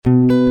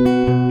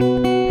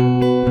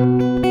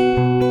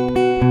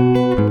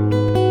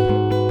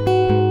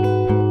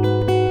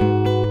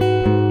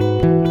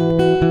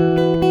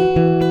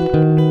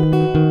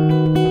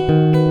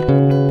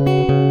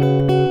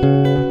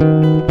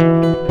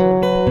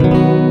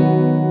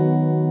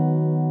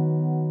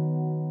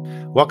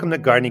Welcome to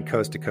Gardening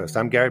Coast to Coast.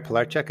 I'm Gary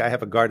Pilarchuk. I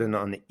have a garden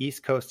on the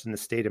East Coast in the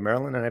state of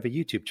Maryland, and I have a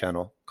YouTube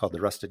channel called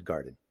The Rusted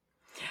Garden.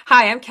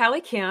 Hi, I'm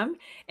Callie Kim,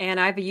 and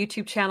I have a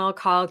YouTube channel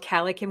called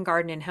Callie Kim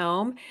Garden and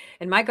Home.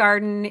 And my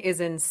garden is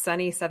in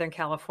sunny Southern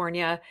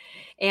California.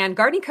 And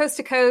Gardening Coast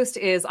to Coast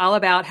is all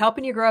about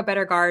helping you grow a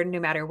better garden no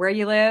matter where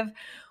you live,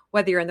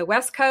 whether you're in the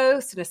West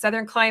Coast in a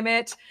southern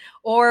climate,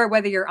 or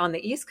whether you're on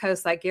the East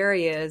Coast like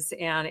Gary is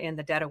and in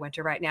the dead of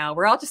winter right now.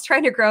 We're all just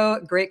trying to grow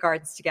great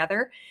gardens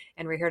together,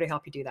 and we're here to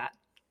help you do that.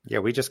 Yeah,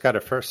 we just got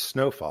our first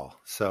snowfall.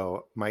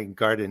 So my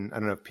garden, I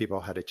don't know if people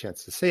had a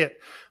chance to see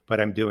it,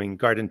 but I'm doing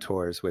garden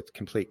tours with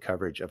complete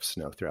coverage of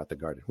snow throughout the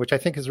garden, which I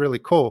think is really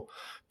cool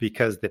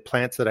because the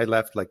plants that I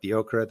left, like the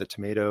okra, the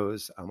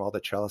tomatoes, all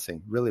the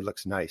trellising, really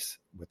looks nice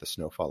with the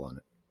snowfall on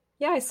it.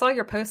 Yeah, I saw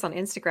your post on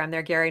Instagram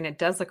there, Gary, and it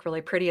does look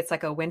really pretty. It's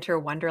like a winter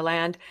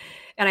wonderland.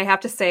 And I have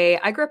to say,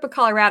 I grew up in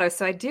Colorado,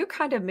 so I do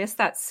kind of miss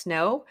that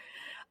snow.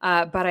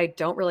 But I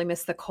don't really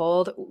miss the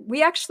cold.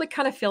 We actually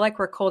kind of feel like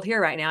we're cold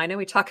here right now. I know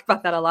we talk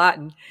about that a lot,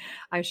 and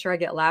I'm sure I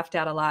get laughed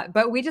at a lot.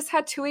 But we just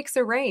had 2 weeks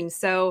of rain,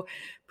 so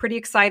pretty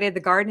excited. The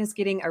garden is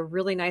getting a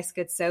really nice,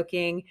 good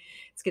soaking.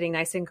 It's getting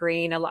nice and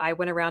green. I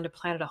went around and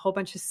planted a whole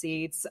bunch of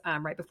seeds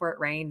right before it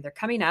rained. They're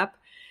coming up.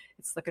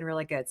 It's looking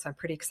really good, so I'm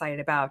pretty excited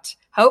about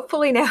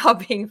hopefully now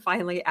being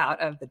finally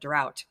out of the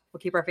drought. We'll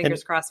keep our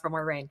fingers crossed for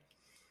more rain.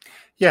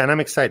 Yeah, and I'm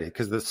excited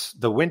because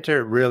the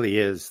winter really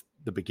is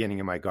the beginning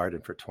of my garden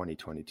for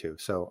 2022.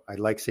 So I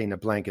like seeing a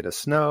blanket of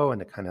snow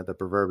and the kind of the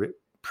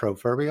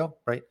proverbial,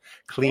 right?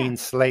 Clean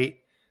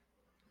slate,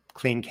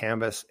 clean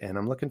canvas. And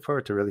I'm looking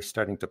forward to really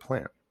starting to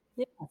plant.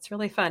 Yeah, it's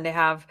really fun to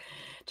have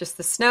just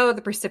the snow,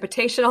 the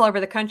precipitation all over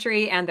the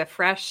country, and the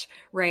fresh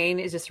rain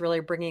is just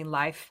really bringing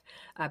life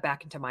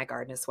back into my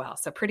garden as well.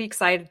 So pretty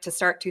excited to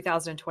start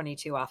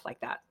 2022 off like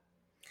that.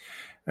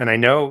 And I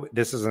know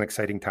this is an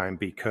exciting time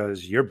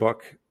because your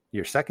book,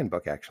 your second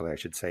book, actually, I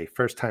should say,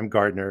 First Time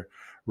Gardener,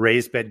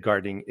 Raised Bed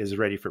Gardening, is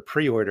ready for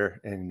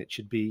pre-order, and it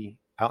should be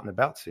out and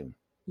about soon.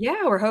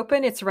 Yeah, we're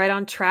hoping it's right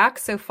on track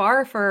so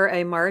far for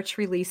a March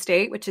release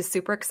date, which is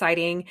super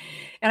exciting.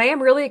 And I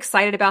am really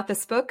excited about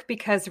this book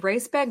because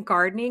raised bed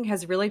gardening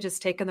has really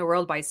just taken the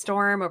world by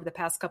storm over the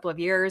past couple of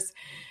years.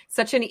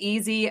 Such an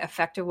easy,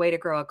 effective way to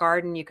grow a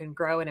garden. You can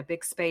grow in a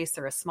big space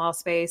or a small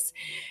space.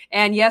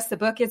 And yes, the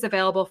book is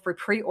available for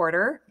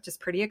pre-order, which is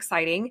pretty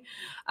exciting.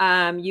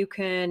 You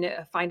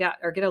can find out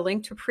or get a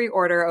link to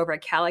pre-order over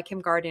at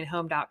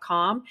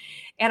calliekimgardenandhome.com.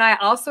 And I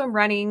also am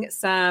running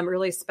some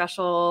really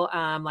special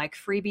like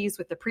freebies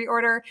with the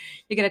pre-order.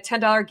 You get a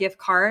 $10 gift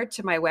card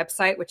to my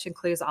website, which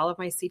includes all of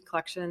my seed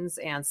collections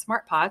and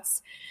smart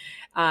pots.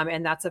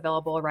 And that's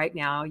available right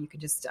now. You can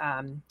just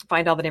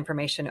find all that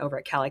information over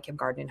at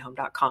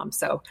calliekimgardenandhome.com.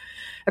 So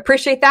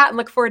appreciate that and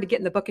look forward to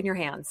getting the book in your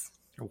hands.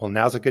 Well,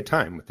 now's a good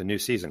time with the new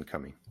season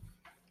coming.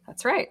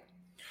 That's right.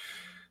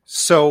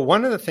 So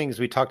one of the things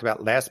we talked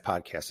about last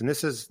podcast, and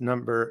this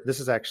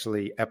is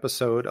actually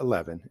episode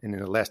 11, and in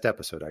the last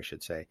episode, I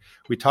should say,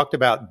 we talked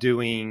about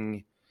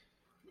doing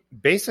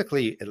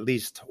basically at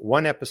least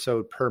one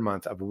episode per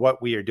month of what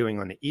we are doing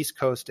on the East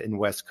Coast and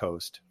West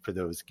Coast for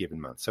those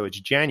given months. So it's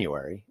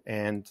January,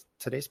 and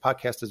today's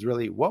podcast is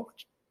really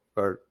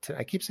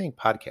I keep saying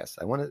podcast.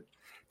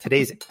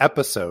 Today's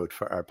episode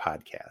for our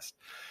podcast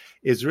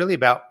is really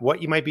about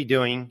what you might be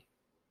doing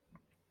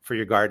for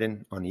your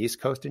garden on the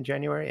East Coast in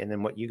January, and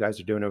then what you guys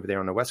are doing over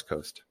there on the West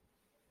Coast.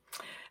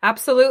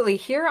 Absolutely.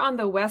 Here on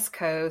the West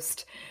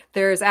Coast,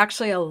 there's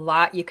actually a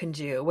lot you can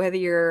do, whether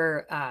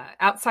you're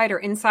outside or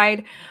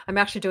inside. I'm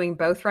actually doing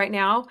both right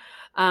now.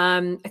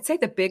 I'd say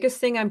the biggest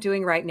thing I'm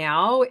doing right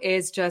now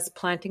is just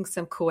planting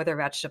some cool weather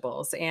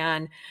vegetables.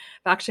 And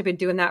I've actually been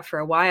doing that for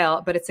a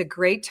while, but it's a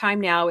great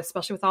time now,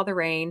 especially with all the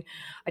rain.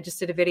 I just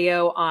did a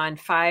video on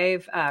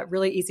 5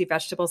 really easy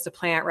vegetables to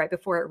plant right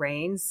before it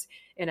rains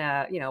in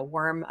a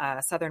warm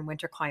southern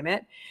winter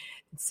climate.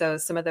 So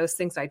some of those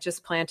things I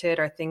just planted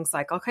are things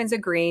like all kinds of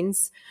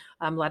greens,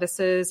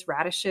 lettuces,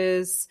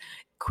 radishes,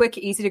 quick,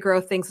 easy to grow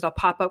things that'll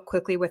pop up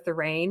quickly with the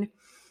rain.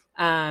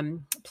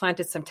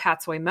 Planted some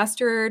tatsoi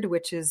mustard,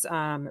 which is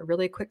a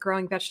really quick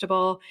growing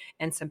vegetable,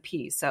 and some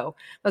peas. So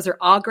those are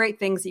all great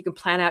things that you can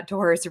plant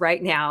outdoors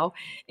right now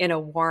in a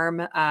warm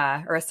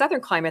or a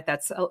southern climate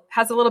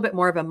has a little bit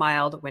more of a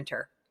mild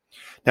winter.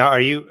 Now,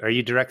 are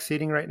you direct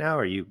seeding right now,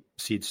 or are you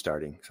seed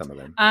starting some of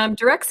them?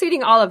 Direct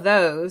seeding all of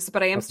those,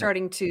 but I am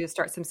starting to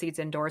start some seeds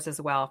indoors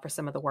as well for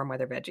some of the warm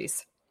weather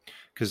veggies.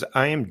 Because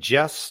I am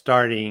just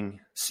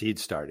seed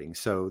starting.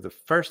 So the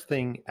first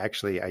thing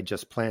actually I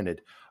just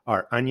planted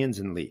are onions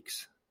and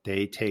leeks.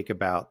 They take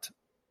about,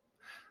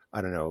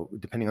 I don't know,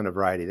 depending on the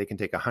variety, they can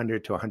take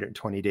 100 to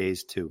 120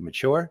 days to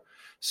mature.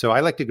 So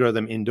I like to grow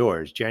them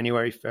indoors.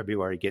 January,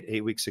 February, get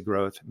 8 weeks of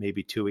growth,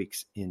 maybe 2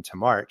 weeks into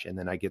March, and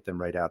then I get them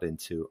right out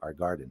into our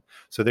garden.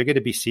 So they're going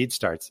to be seed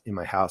starts in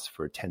my house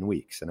for 10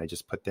 weeks. And I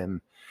just put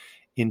them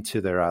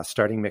into their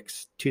starting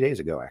mix 2 days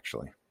ago,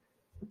 actually.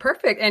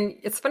 Perfect. And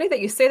it's funny that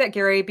you say that,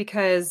 Gary,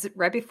 because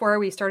right before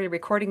we started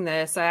recording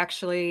this, I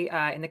actually,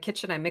 in the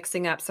kitchen, I'm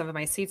mixing up some of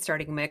my seed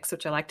starting mix,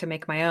 which I like to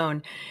make my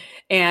own.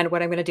 And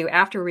what I'm going to do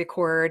after we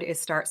record is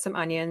start some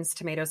onions,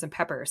 tomatoes, and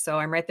peppers. So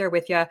I'm right there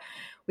with you.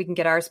 We can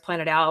get ours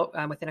planted out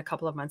within a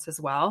couple of months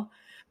as well.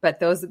 But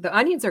the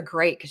onions are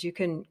great because you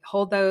can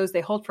hold those.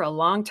 They hold for a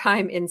long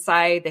time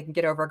inside. They can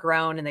get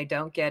overgrown and they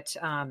don't get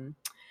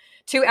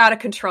too out of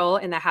control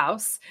in the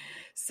house.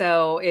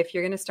 So if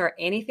you're going to start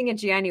anything in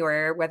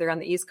January, whether on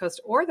the East Coast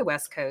or the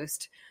West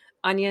Coast,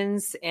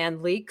 onions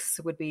and leeks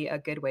would be a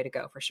good way to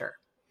go for sure.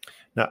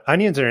 Now,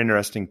 onions are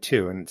interesting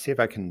too, and see if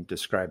I can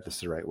describe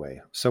this the right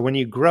way. So when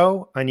you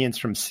grow onions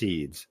from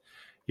seeds,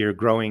 you're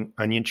growing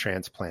onion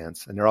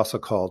transplants, and they're also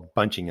called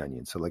bunching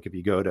onions. So like if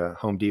you go to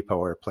Home Depot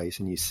or a place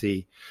and you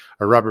see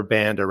a rubber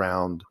band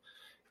around,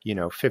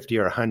 50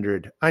 or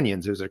 100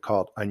 onions, those are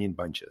called onion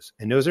bunches.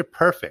 And those are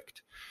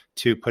perfect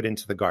to put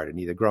into the garden,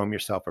 either grow them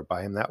yourself or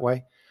buy them that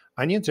way.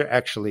 Onions are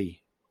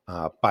actually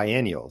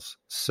biennials.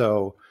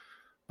 So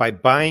by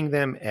buying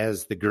them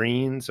as the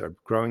greens or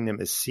growing them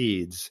as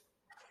seeds,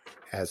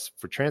 as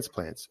for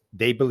transplants,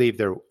 they believe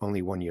they're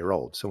only 1 year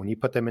old. So when you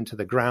put them into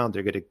the ground,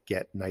 they're going to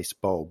get nice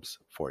bulbs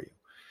for you.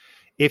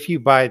 If you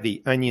buy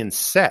the onion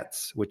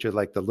sets, which are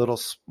like the little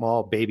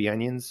small baby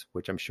onions,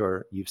 which I'm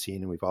sure you've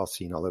seen and we've all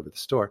seen all over the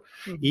store,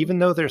 even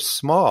though they're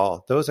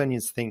small, those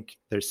onions think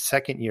they're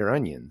second year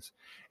onions.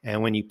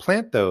 And when you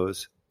plant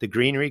those, the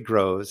greenery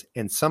grows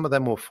and some of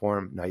them will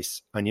form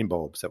nice onion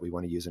bulbs that we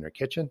want to use in our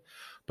kitchen.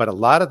 But a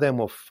lot of them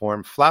will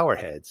form flower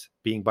heads.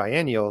 Being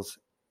biennials,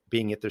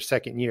 being at their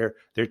second year,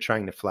 they're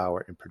trying to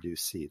flower and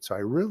produce seeds. So I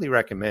really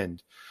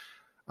recommend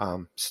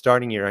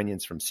starting your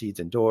onions from seeds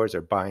indoors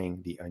or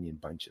buying the onion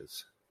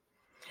bunches.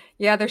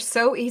 Yeah, they're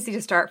so easy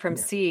to start from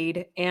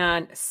seed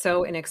and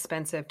so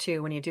inexpensive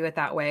too when you do it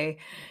that way.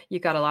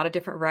 You've got a lot of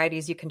different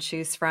varieties you can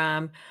choose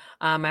from.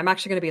 I'm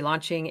actually going to be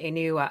launching a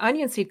new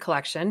onion seed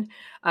collection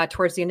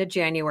towards the end of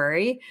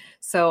January.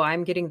 So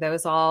I'm getting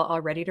those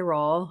all ready to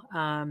roll.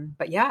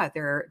 But yeah,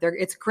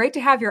 it's great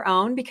to have your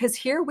own because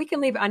here we can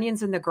leave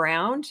onions in the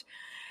ground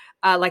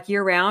like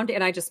year round,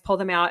 and I just pull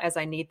them out as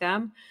I need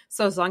them.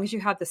 So as long as you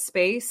have the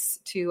space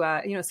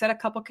to, set a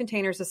couple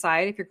containers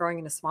aside if you're growing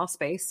in a small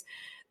space,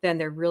 then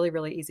they're really,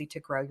 really easy to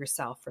grow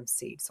yourself from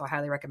seed. So I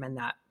highly recommend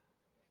that.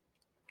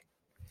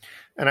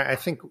 And I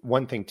think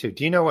one thing too,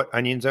 do you know what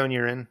onion zone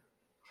you're in?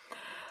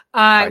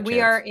 We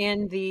are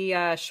in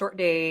the short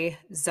day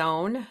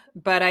zone,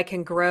 but I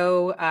can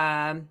grow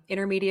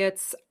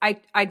intermediates.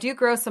 I do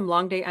grow some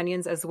long day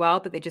onions as well,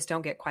 but they just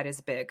don't get quite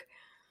as big.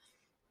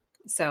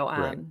 So,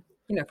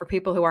 Right. For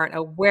people who aren't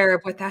aware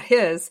of what that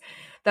is,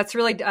 that's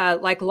really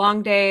like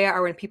long day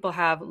or when people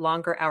have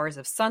longer hours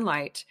of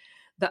sunlight,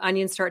 the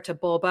onions start to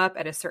bulb up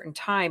at a certain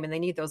time and they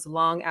need those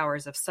long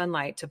hours of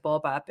sunlight to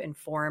bulb up and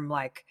form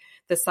like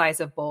the size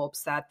of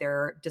bulbs that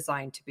they're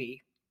designed to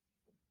be.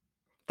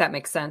 That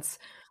makes sense.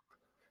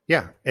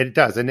 Yeah, it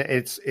does. And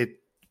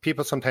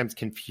people sometimes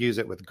confuse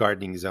it with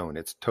gardening zone.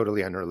 It's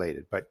totally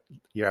unrelated, but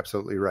you're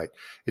absolutely right.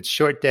 It's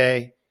short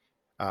day,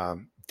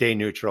 day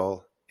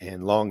neutral,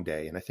 and long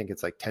day. And I think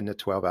it's like 10 to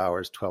 12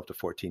 hours, 12 to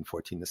 14,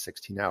 14 to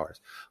 16 hours.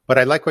 But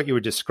I like what you were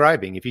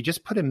describing. If you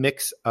just put a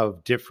mix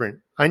of different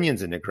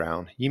onions in the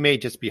ground, you may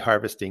just be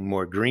harvesting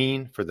more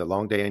green for the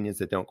long day onions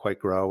that don't quite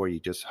grow, or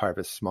you just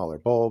harvest smaller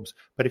bulbs.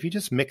 But if you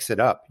just mix it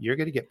up, you're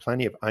going to get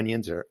plenty of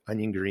onions or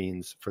onion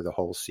greens for the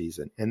whole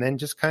season. And then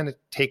just kind of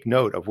take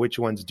note of which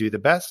ones do the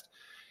best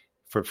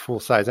for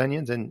full size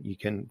onions, and you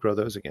can grow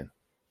those again.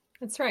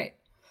 That's right.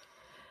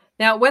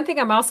 Now, one thing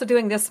I'm also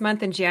doing this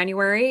month in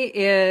January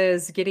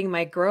is getting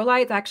my grow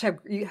lights.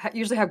 Actually, I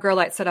usually have grow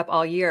lights set up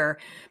all year,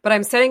 but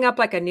I'm setting up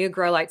like a new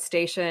grow light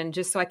station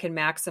just so I can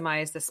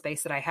maximize the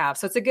space that I have.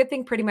 So it's a good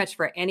thing pretty much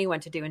for anyone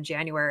to do in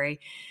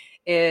January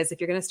is if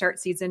you're going to start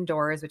seeds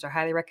indoors, which I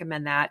highly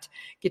recommend that,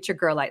 get your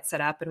grow light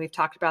set up. And we've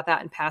talked about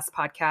that in past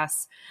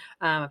podcasts.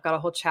 I've got a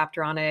whole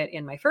chapter on it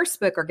in my first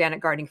book, Organic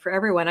Gardening for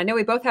Everyone. I know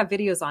we both have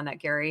videos on that,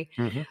 Gary.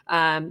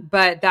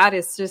 But that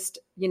is just,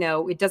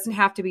 it doesn't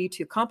have to be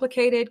too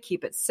complicated.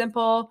 Keep it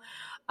simple.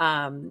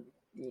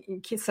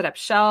 You can set up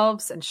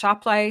shelves and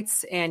shop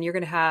lights, and you're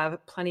going to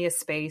have plenty of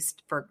space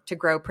to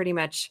grow pretty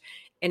much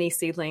any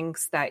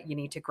seedlings that you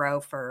need to grow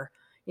for,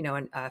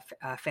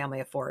 a family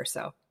of four or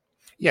so.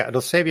 Yeah,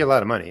 it'll save you a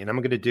lot of money. And I'm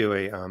going to do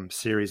a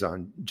series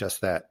on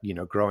just that,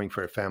 growing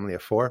for a family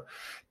of four.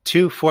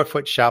 2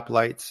 4-foot shop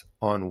lights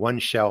on one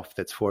shelf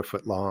that's 4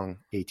 foot long,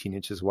 18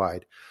 inches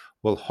wide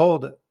will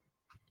hold,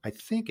 I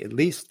think, at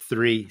least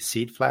 3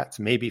 seed flats,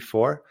 maybe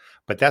 4.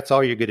 But that's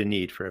all you're going to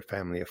need for a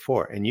family of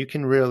 4. And you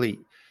can really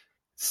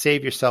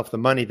save yourself the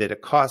money that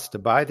it costs to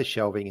buy the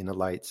shelving and the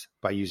lights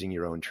by using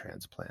your own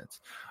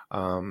transplants.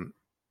 And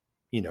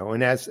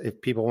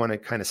if people want to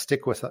kind of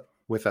stick with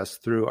us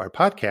through our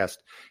podcast,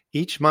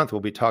 each month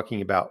we'll be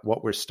talking about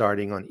what we're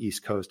starting on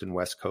East Coast and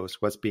West Coast,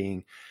 what's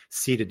being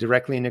seeded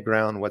directly in the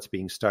ground, what's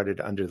being started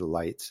under the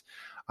lights.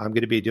 I'm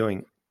going to be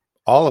doing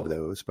all of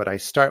those, but I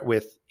start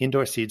with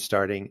indoor seed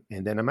starting,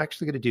 and then I'm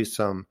actually going to do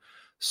some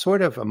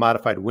sort of a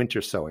modified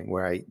winter sowing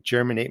where I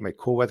germinate my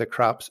cool weather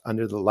crops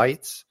under the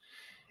lights.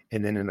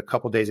 And then in a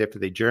couple of days after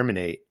they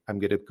germinate, I'm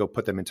going to go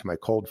put them into my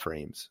cold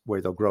frames where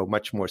they'll grow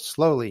much more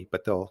slowly,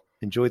 but they'll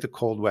enjoy the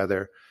cold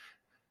weather.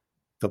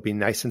 They'll be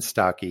nice and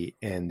stocky,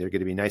 and they're going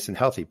to be nice and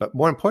healthy. But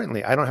more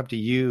importantly, I don't have to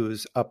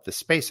use up the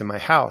space in my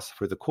house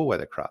for the cool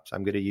weather crops.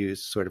 I'm going to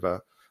use sort of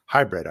a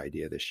hybrid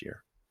idea this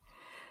year.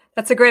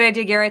 That's a great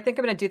idea, Gary. I think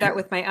I'm going to do that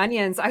with my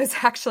onions. I was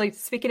actually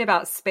speaking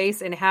about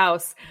space in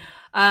house.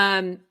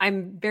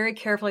 I'm very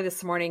carefully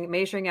this morning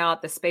measuring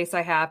out the space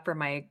I have for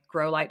my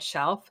grow light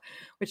shelf,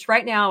 which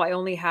right now I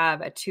only have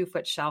a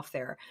 2-foot shelf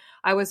there.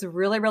 I was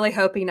really, really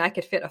hoping I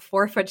could fit a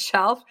 4-foot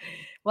shelf.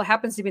 Well, it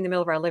happens to be in the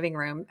middle of our living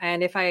room.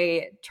 And if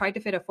I tried to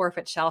fit a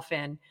 4-foot shelf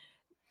in,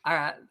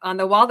 on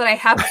the wall that I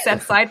have set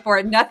aside for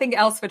it, nothing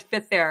else would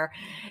fit there.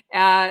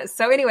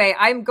 So anyway,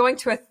 I'm going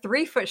to a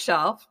 3-foot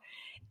shelf.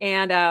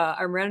 And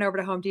I'm running over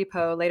to Home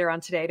Depot later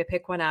on today to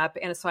pick one up.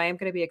 And so I am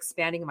going to be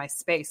expanding my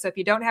space. So if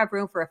you don't have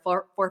room for a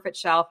 4-foot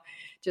shelf,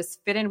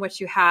 just fit in what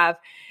you have.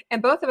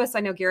 And both of us, I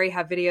know, Gary,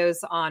 have videos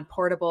on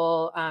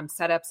portable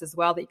setups as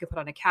well that you can put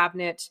on a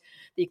cabinet,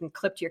 that you can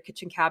clip to your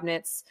kitchen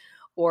cabinets,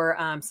 or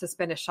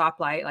suspend a shop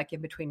light like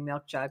in between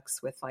milk jugs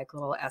with like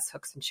little S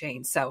hooks and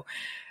chains. So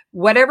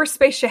whatever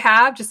space you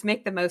have, just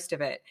make the most of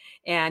it.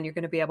 And you're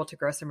going to be able to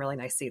grow some really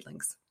nice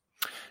seedlings.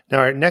 Now,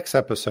 our next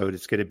episode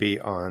is going to be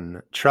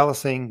on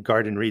trellising,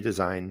 garden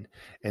redesign,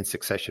 and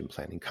succession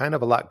planning. Kind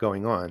of a lot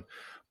going on,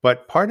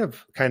 but part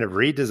of kind of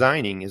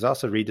redesigning is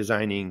also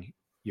redesigning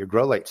your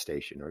grow light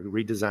station or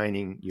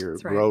redesigning your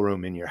grow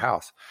room in your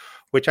house,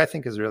 which I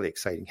think is really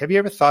exciting. Have you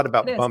ever thought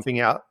about bumping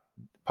out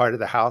part of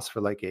the house for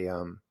like a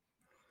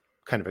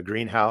kind of a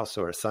greenhouse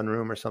or a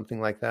sunroom or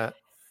something like that?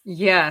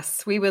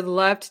 Yes, we would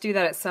love to do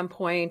that at some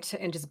point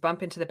and just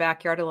bump into the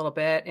backyard a little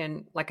bit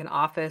in like an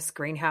office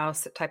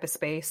greenhouse type of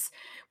space,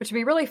 which would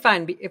be really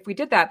fun if we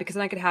did that, because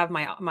then I could have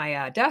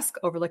my desk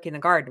overlooking the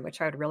garden, which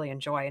I would really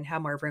enjoy, and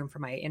have more room for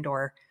my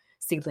indoor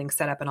seedling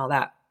setup and all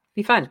that.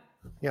 Be fun.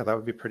 Yeah, that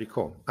would be pretty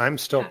cool. I'm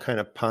still kind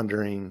of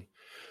pondering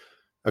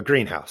a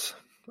greenhouse.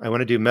 I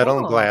want to do metal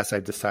and glass.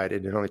 I've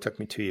decided. It only took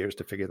me 2 years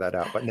to figure that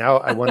out, but now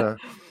I want to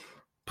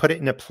put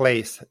it in a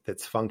place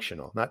that's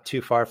functional, not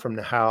too far from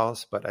the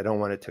house, but I don't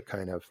want it to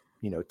kind of,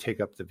 take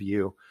up the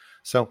view.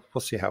 So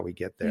we'll see how we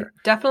get there. You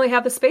definitely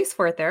have the space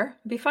for it there.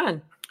 It'd be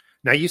fun.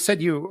 Now, you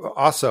said you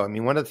also,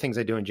 one of the things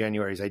I do in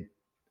January is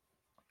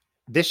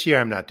this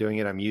year I'm not doing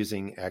it. I'm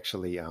using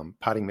actually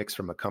potting mix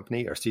from a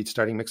company or seed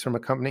starting mix from a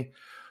company,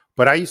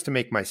 but I used to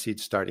make my seed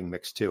starting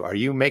mix too. Are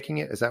you making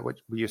it? Is that what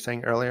you were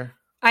saying earlier?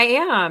 I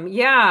am.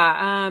 Yeah.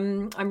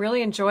 I'm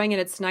really enjoying it.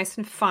 It's nice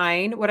and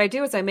fine. What I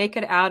do is I make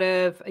it out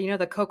of,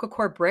 the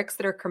Coca-Cola bricks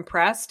that are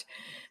compressed.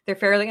 They're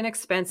fairly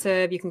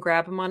inexpensive. You can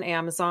grab them on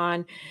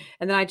Amazon.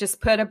 And then I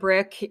just put a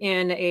brick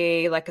in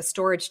a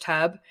storage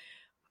tub,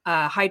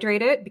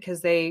 hydrate it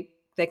because they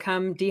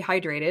come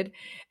dehydrated.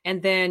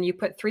 And then you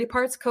put 3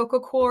 parts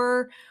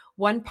Coca-Cola,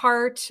 1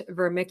 part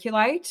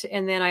vermiculite.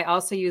 And then I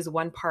also use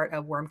 1 part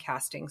of worm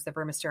castings, the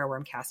Vermistera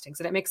worm castings.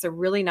 And it makes a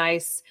really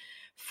nice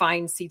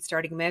fine seed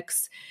starting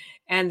mix.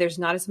 And there's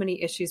not as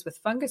many issues with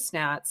fungus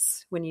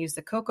gnats when you use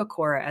the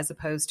Coca-Cola as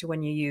opposed to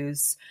when you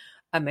use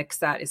a mix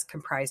that is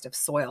comprised of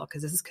soil,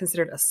 because this is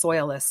considered a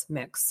soilless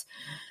mix.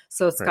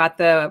 So it's got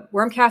the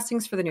worm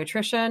castings for the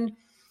nutrition,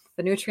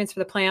 the nutrients for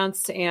the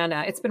plants, and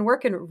it's been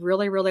working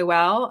really, really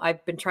well.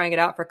 I've been trying it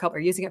out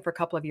using it for a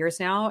couple of years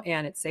now,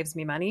 and it saves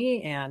me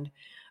money, and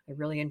I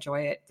really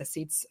enjoy it. The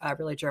seeds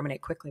really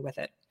germinate quickly with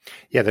it.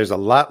 Yeah, there's a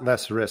lot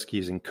less risk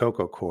using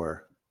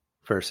Coca-Cola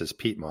versus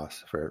peat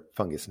moss for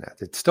fungus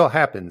gnats. It still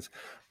happens,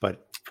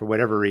 but for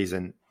whatever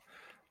reason,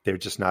 they're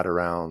just not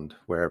around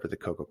wherever the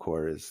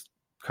Coca-Cola is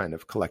kind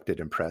of collected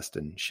and pressed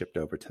and shipped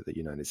over to the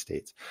United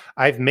States.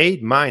 I've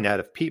made mine out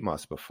of peat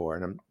moss before,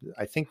 and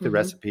I think the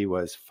recipe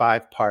was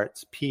 5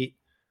 parts peat,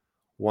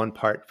 1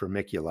 part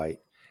vermiculite,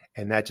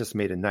 and that just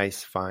made a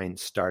nice, fine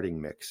starting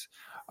mix.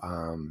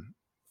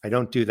 I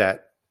don't do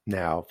that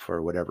now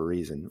for whatever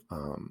reason,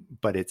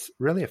 but it's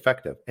really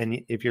effective.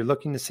 And if you're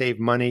looking to save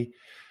money,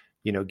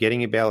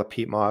 getting a bale of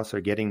peat moss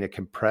or getting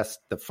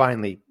the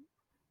finely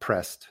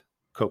pressed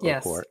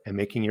Coca-Cola and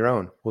making your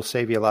own will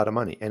save you a lot of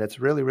money. And it's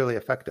really, really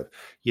effective.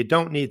 You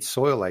don't need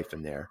soil life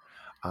in there.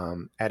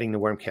 Adding the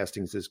worm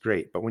castings is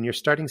great. But when you're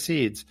starting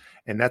seeds,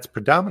 and that's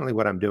predominantly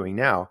what I'm doing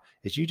now,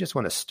 is you just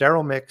want a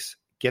sterile mix,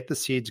 get the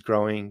seeds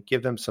growing,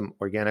 give them some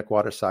organic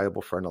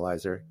water-soluble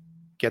fertilizer,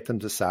 get them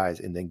to size,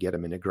 and then get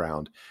them in the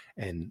ground.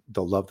 And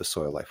they'll love the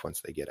soil life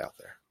once they get out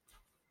there.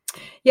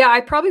 Yeah,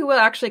 I probably will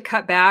actually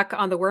cut back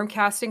on the worm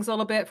castings a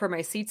little bit for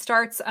my seed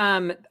starts.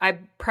 I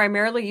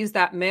primarily use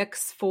that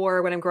mix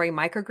for when I'm growing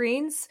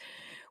microgreens,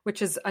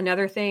 which is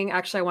another thing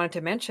actually I wanted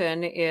to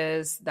mention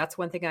is that's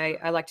one thing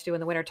I like to do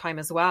in the wintertime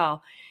as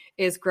well,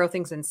 is grow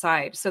things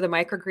inside. So the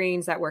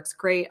microgreens, that works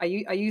great. I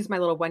use my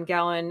little 1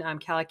 gallon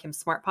Calikim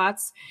Smart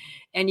Pots,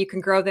 and you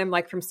can grow them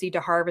like from seed to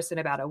harvest in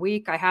about a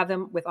week. I have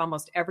them with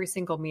almost every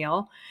single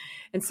meal.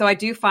 And so I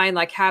do find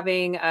like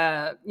having,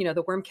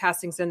 the worm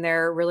castings in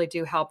there really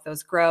do help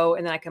those grow.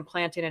 And then I can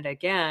plant in it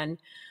again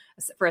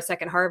for a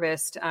second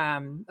harvest,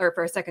 or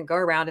for a second go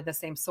around in the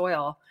same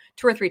soil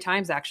 2 or 3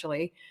 times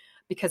actually,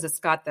 because it's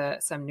got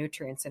some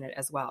nutrients in it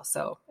as well.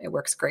 So it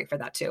works great for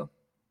that too.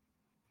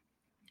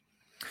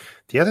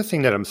 The other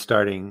thing that I'm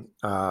starting,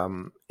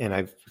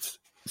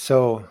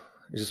 so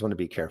I just want to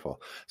be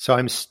careful. So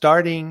I'm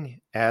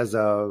starting as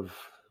of,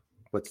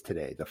 what's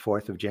today? The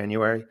 4th of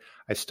January.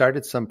 I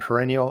started some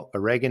perennial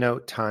oregano,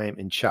 thyme,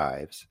 and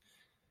chives.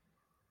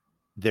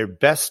 They're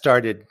best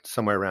started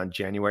somewhere around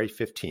January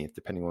 15th,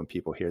 depending on when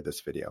people hear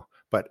this video.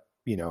 But,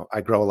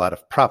 I grow a lot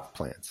of prop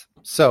plants.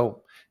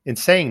 So in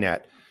saying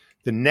that,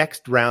 the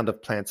next round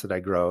of plants that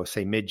I grow,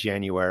 say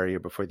mid-January or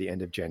before the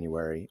end of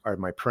January, are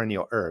my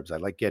perennial herbs. I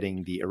like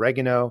getting the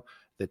oregano,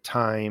 the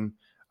thyme,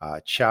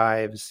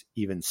 chives,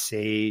 even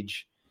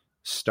sage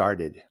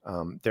started.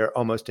 They're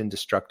almost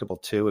indestructible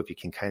too, if you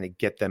can kind of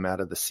get them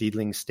out of the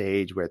seedling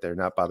stage where they're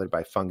not bothered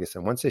by fungus.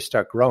 And once they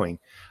start growing,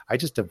 I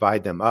just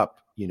divide them up,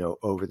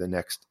 over the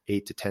next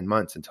 8 to 10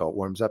 months until it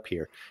warms up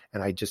here.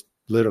 And I just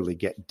literally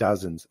get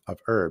dozens of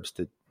herbs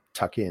to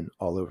tuck in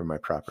all over my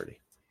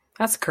property.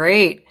 That's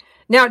great.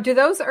 Now, do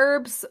those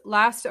herbs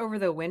last over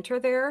the winter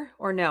there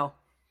or no?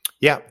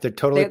 Yeah, they're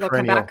totally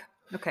perennial. Come back?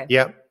 Okay.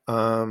 Yeah.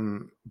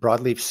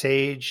 Broadleaf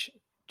sage,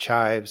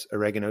 chives,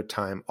 oregano,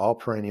 thyme, all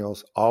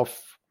perennials, all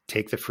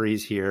take the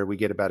freeze here. We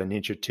get about an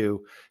inch or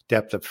two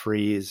depth of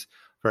freeze,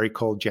 very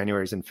cold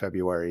Januaries and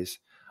Februaries.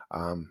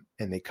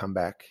 And they come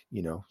back,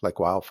 like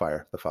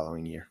wildfire the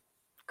following year.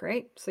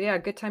 Great. So yeah,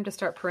 good time to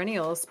start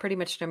perennials pretty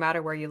much no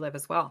matter where you live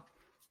as well.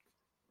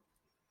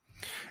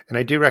 And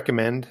I do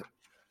recommend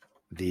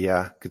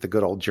the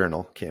good old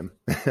journal, Kim,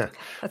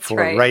 for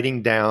right.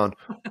 writing down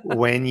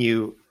when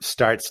you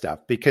start stuff,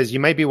 because you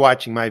might be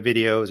watching my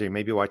videos or you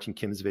may be watching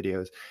Kim's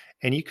videos,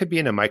 and you could be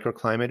in a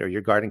microclimate or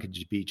your garden could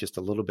be just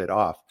a little bit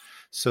off.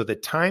 So the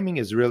timing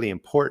is really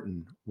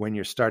important when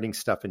you're starting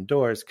stuff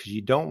indoors, because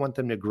you don't want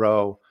them to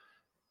grow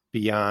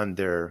beyond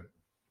their,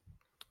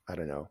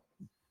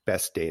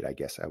 best date, I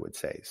guess I would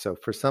say. So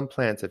for some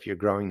plants, if you're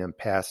growing them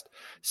past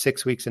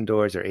 6 weeks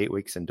indoors or 8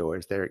 weeks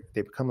indoors, they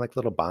become like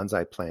little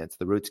bonsai plants.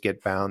 The roots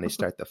get bound, they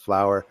start to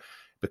flower,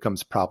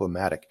 becomes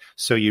problematic.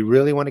 So you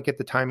really want to get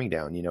the timing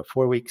down,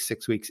 4 weeks,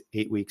 6 weeks,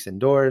 8 weeks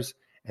indoors,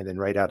 and then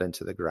right out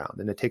into the ground.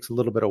 And it takes a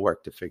little bit of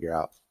work to figure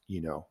out,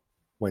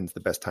 when's the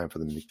best time for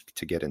them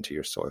to get into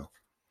your soil.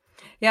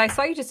 Yeah, I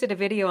saw you just did a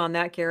video on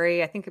that,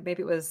 Gary. I think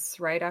maybe it was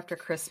right after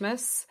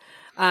Christmas.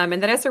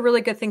 And that is a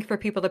really good thing for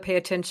people to pay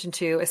attention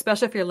to,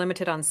 especially if you're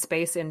limited on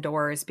space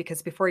indoors,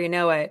 because before you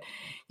know it,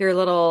 your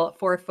little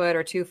 4 foot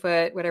or 2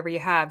 foot, whatever you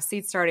have,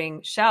 seed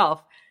starting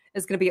shelf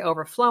is going to be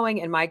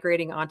overflowing and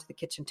migrating onto the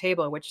kitchen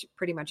table, which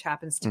pretty much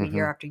happens to me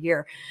year after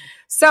year.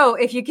 So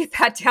if you get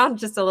that down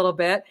just a little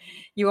bit,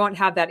 you won't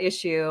have that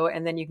issue.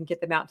 And then you can get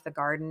them out to the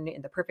garden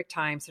in the perfect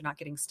time, so they're not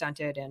getting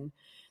stunted, and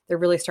they're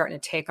really starting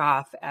to take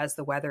off as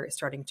the weather is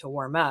starting to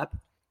warm up,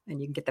 and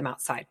you can get them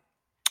outside.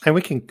 And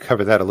we can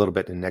cover that a little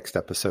bit in the next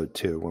episode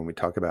too, when we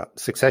talk about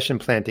succession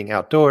planting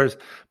outdoors,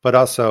 but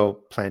also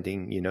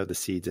planting, the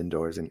seeds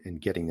indoors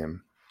and getting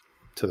them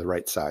to the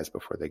right size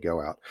before they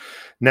go out.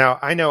 Now,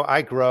 I know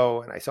I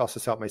grow, and I also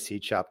sell at my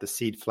seed shop, the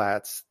seed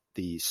flats,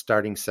 the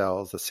starting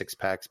cells, the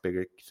 6-packs,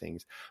 bigger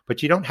things,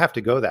 but you don't have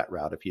to go that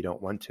route if you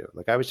don't want to.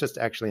 Like I was just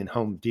actually in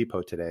Home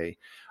Depot today,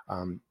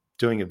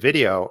 doing a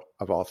video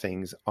of all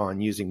things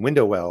on using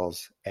window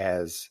wells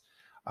as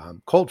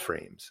cold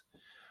frames.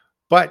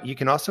 But you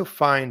can also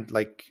find,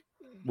 like,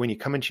 when you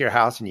come into your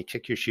house and you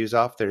kick your shoes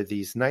off, there are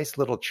these nice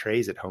little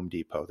trays at Home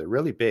Depot. They're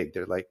really big.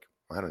 They're like,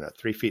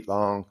 3 feet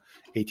long,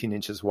 18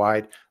 inches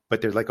wide,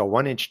 but they're like a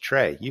 1-inch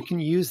tray. You can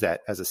use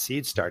that as a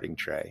seed starting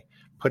tray,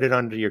 put it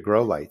under your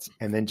grow lights,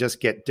 and then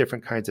just get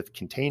different kinds of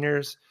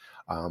containers,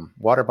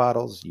 water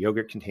bottles,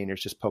 yogurt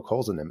containers, just poke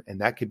holes in them. And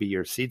that could be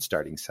your seed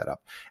starting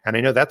setup. And I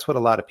know that's what a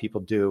lot of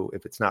people do.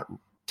 If it's not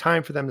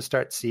time for them to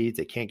start seeds,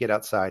 they can't get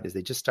outside, is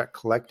they just start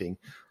collecting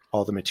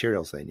all the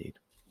materials they need.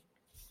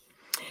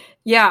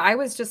 Yeah, I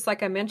was just,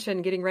 like I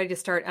mentioned, getting ready to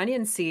start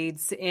onion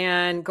seeds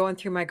and going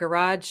through my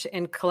garage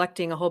and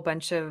collecting a whole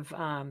bunch of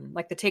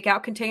like the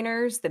takeout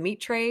containers, the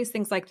meat trays,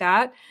 things like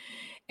that.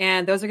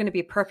 And those are going to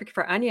be perfect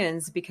for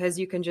onions, because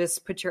you can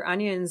just put your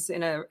onions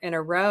in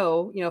a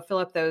row, fill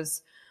up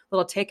those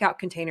little takeout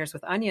containers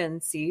with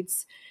onion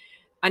seeds.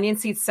 Onion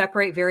seeds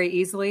separate very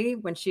easily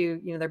once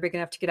they're big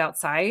enough to get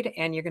outside,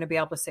 and you're going to be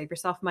able to save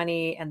yourself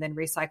money and then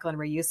recycle and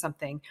reuse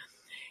something.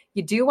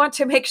 You do want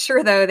to make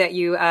sure, though, that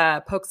you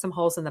poke some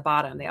holes in the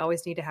bottom. They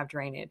always need to have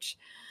drainage.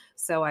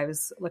 So I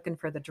was looking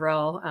for the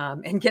drill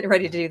and getting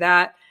ready to do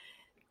that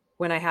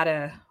when I had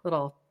a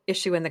little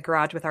issue in the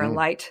garage with our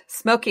light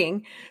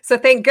smoking. So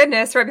thank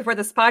goodness, right before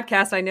this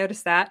podcast, I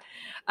noticed that.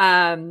 So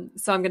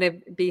I'm going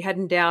to be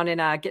heading down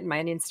and getting my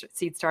onion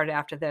seed started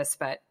after this.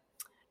 But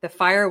the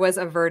fire was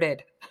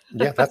averted.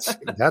 Yeah,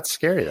 that's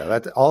scary, though.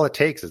 That's all it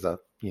takes is a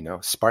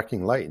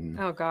sparking light. And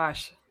oh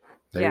gosh,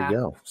 there you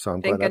go. So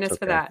I'm thank glad goodness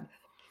for that.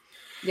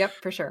 Yep,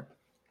 for sure.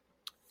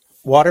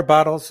 Water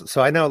bottles.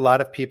 So I know a lot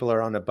of people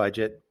are on a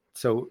budget.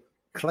 So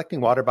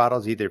collecting water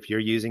bottles, either if you're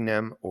using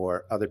them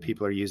or other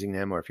people are using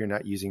them, or if you're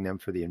not using them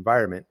for the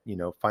environment,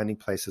 finding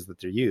places that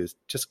they're used,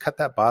 just cut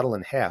that bottle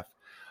in half.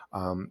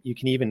 You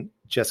can even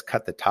just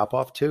cut the top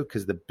off too,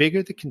 because the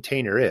bigger the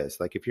container is,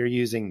 like if you're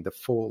using the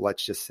full,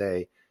 let's just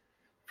say,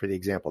 for the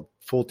example,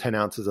 full 10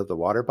 ounces of the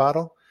water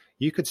bottle,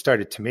 you could start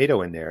a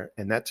tomato in there,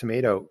 and that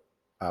tomato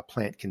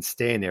plant can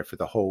stay in there for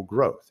the whole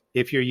growth.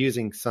 If you're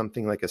using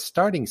something like a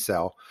starting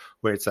cell,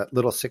 where it's that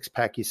little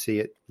 6-pack you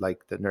see at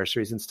like the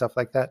nurseries and stuff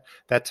like that,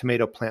 that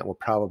tomato plant will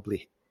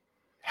probably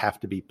have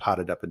to be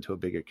potted up into a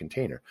bigger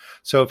container.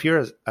 So if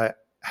you're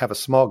have a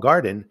small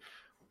garden,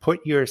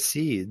 put your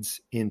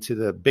seeds into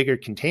the bigger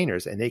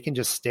containers, and they can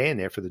just stay in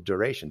there for the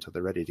duration until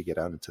they're ready to get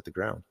out into the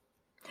ground.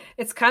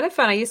 It's kind of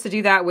fun. I used to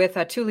do that with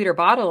 2-liter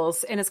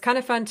bottles, and it's kind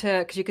of fun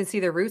because you can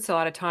see the roots a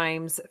lot of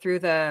times through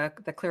the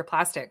clear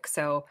plastic.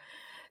 So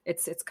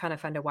it's kind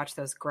of fun to watch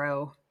those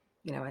grow,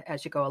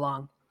 as you go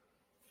along.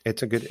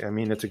 It's a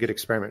good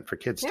experiment for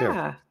kids too.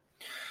 Yeah.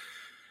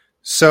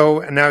 So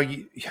now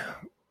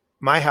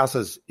my house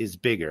is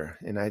bigger,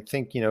 and I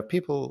think, if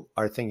people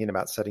are thinking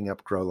about setting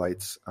up grow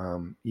lights,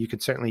 you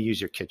could certainly use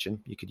your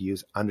kitchen. You could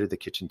use under the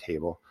kitchen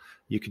table.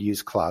 You could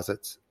use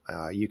closets.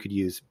 You could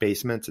use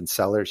basements and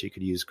cellars. You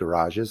could use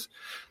garages.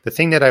 The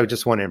thing that I would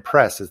just want to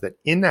impress is that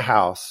in the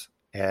house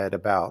at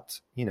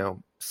about,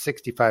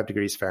 65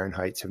 degrees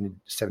Fahrenheit,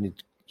 70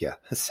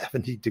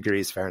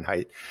 degrees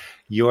Fahrenheit,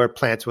 your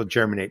plants will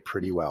germinate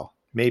pretty well.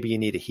 Maybe you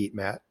need a heat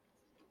mat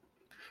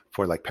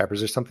for like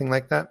peppers or something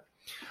like that.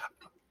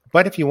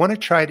 But if you want to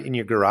try it in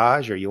your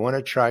garage, or you want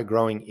to try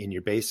growing in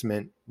your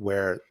basement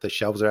where the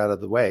shelves are out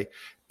of the way,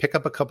 pick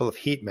up a couple of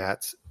heat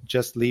mats,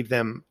 just leave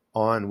them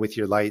on with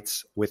your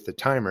lights with the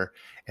timer,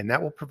 and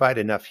that will provide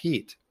enough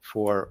heat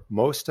for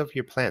most of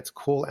your plants,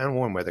 cool and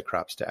warm weather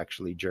crops, to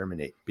actually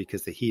germinate,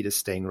 because the heat is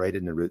staying right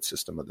in the root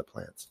system of the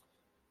plants.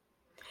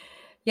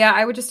 Yeah,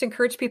 I would just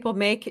encourage people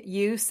make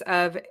use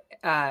of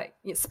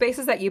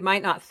spaces that you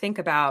might not think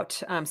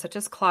about, such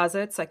as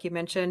closets, like you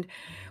mentioned.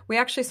 We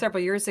actually,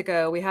 several years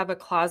ago, we have a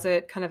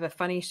closet, kind of a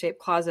funny shaped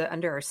closet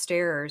under our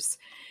stairs.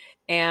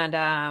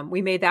 And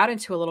we made that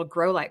into a little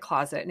grow light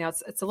closet. Now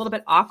it's a little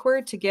bit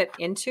awkward to get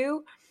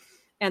into.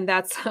 And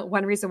that's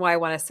one reason why I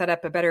want to set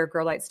up a better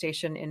grow light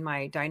station in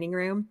my dining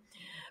room.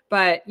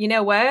 But you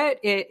know what?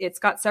 It's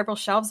got several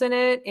shelves in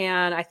it,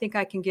 and I think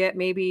I can get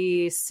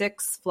maybe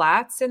 6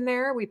 flats in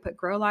there. We put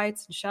grow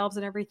lights and shelves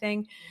and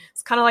everything.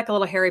 It's kind of like a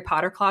little Harry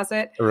Potter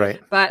closet. Right.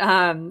 But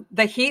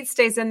the heat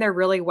stays in there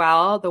really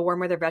well. The warm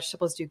weather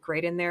vegetables do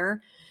great in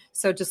there.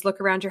 So just look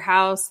around your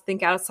house,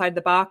 think outside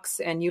the box,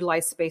 and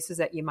utilize spaces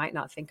that you might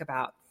not think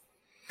about.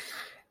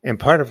 And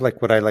part of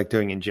like what I like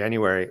doing in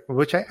January,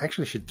 which I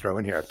actually should throw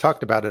in here, I've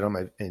talked about it on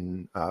my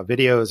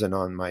videos and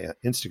on my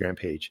Instagram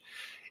page,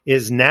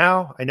 is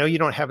now, I know you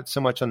don't have it so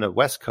much on the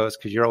West Coast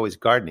because you're always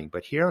gardening,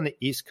 but here on the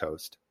East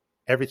Coast,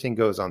 everything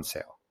goes on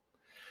sale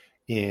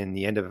in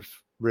the end of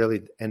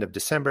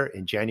December,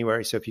 in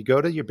January. So if you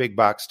go to your big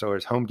box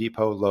stores, Home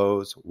Depot,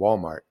 Lowe's,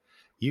 Walmart,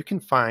 you can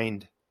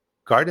find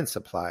garden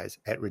supplies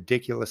at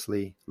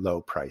ridiculously low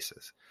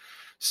prices.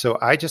 So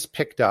I just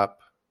picked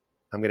up,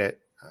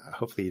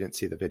 hopefully you didn't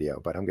see the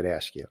video, but I'm going to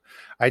ask you.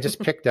 I just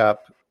picked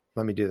up,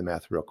 let me do the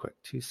math real quick,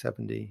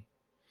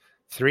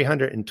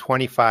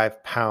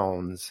 325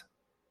 pounds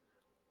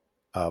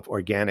of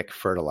organic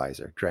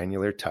fertilizer,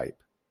 granular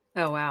type.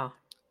 Oh, wow.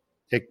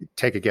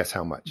 Take a guess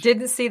how much.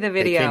 Didn't see the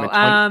video.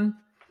 How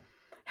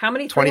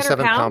many?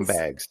 27 pound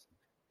bags.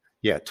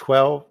 Yeah,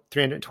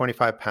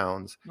 325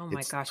 pounds. Oh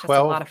my gosh, that's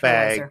 12 a lot of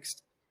fertilizer. bags.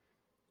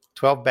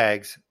 12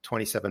 bags,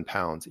 27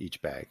 pounds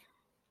each bag.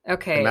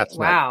 Okay, and that's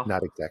wow.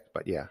 Not exact,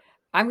 but yeah.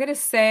 I'm going to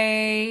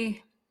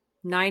say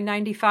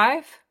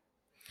 $9.95.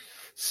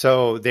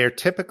 So they're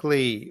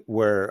typically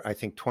were, I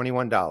think,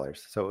 $21.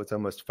 So it's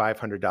almost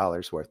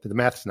 $500 worth. The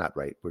math's not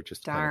right. We're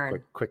just kind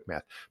of quick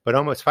math, but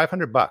almost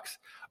 $500.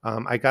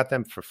 I got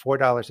them for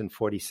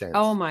 $4.40.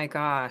 Oh my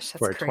gosh, that's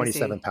for a crazy.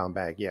 27-pound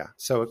bag. Yeah.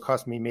 So it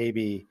cost me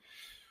maybe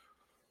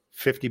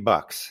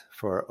 $50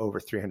 for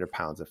over 300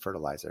 pounds of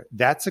fertilizer.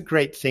 That's a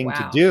great thing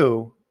to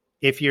do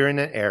if you're in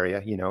an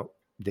area,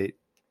 that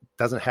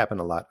doesn't happen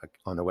a lot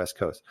on the West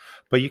Coast,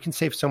 but you can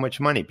save so much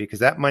money, because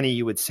that money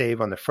you would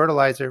save on the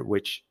fertilizer,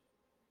 which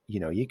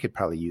you could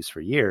probably use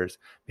for years.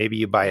 Maybe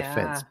you buy a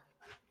fence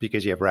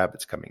because you have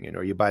rabbits coming in,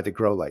 or you buy the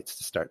grow lights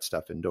to start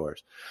stuff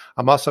indoors.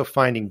 I'm also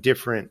finding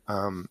different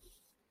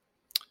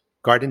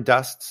garden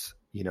dusts,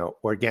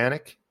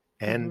 organic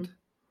and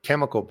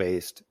chemical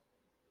based.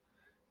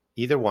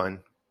 Either one,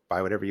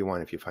 buy whatever you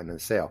want if you find them on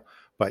sale.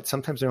 But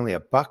sometimes they're only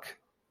 $1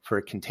 for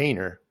a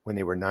container when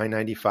they were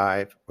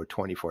 $9.95 or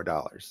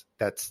 $24.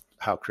 That's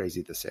how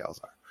crazy the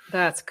sales are.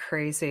 That's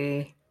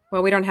crazy.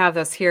 Well, we don't have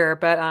those here,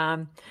 but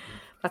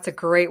that's a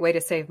great way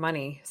to save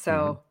money.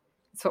 So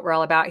that's what we're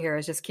all about here,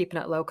 is just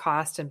keeping it low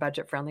cost and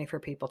budget friendly for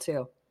people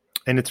too.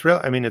 And it's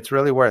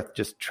really worth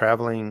just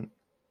traveling,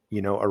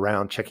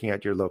 around, checking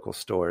out your local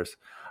stores.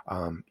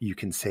 You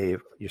can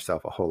save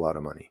yourself a whole lot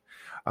of money.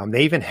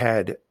 They even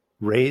had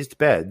raised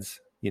beds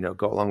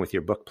go along with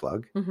your book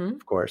plug, Mm-hmm.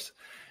 of course,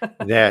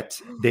 that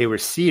they were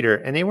cedar,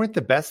 and they weren't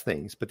the best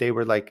things, but they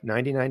were like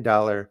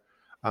 $99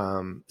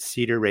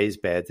 cedar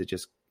raised beds that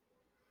just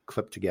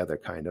clipped together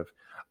kind of.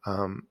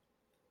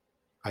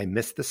 I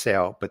missed the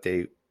sale, but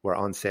they were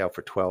on sale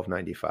for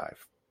 $12.95.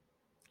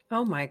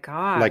 Oh my Like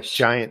gosh.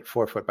 giant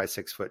 4 foot by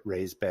 6 foot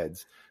raised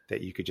beds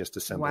that you could just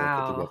assemble and put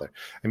Wow. together.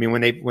 I mean,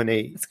 when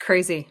they It's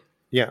crazy.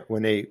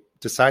 when they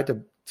decide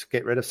to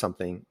get rid of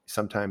something,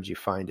 sometimes you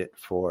find it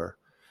for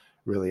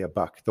really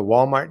 $1. The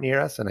Walmart near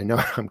us, and I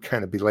know I'm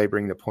kind of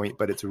belaboring the point,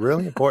 but it's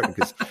really important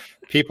because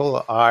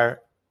people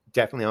are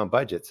definitely on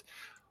budgets.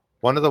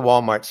 One of the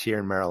Walmarts here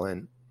in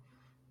Maryland,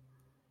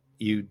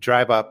 you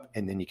drive up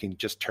and then you can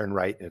just turn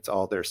right and it's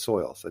all their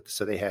soils.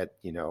 So they had,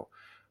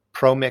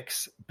 Pro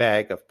Mix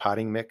bag of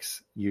potting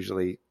mix,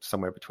 usually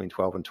somewhere between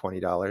 $12 and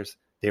 $20.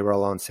 They were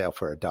all on sale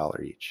for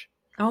 $1 each.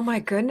 Oh my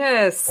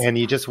goodness. And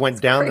you just went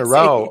That's down the crazy.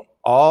 row,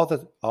 all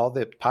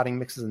the potting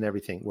mixes and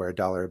everything were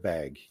 $1 a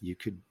bag. You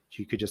could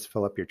just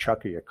fill up your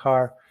truck or your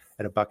car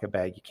at $1 a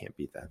bag. You can't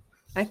beat that.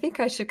 I think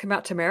I should come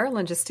out to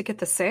Maryland just to get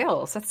the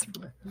sales.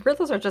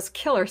 Those are just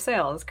killer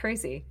sales.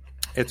 Crazy.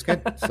 It's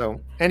good.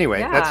 So anyway,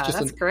 Yeah,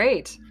 that's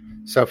great.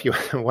 So if you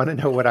want to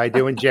know what I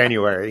do in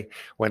January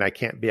when I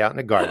can't be out in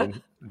the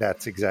garden,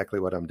 that's exactly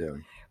what I'm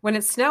doing. When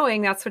it's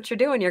snowing, that's what you're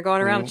doing. You're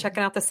going around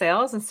checking out the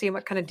sales and seeing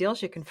what kind of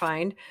deals you can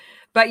find.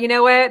 But you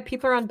know what?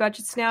 People are on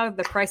budgets now.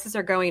 The prices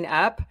are going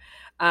up.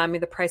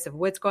 The price of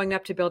wood's going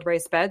up to build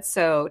raised beds.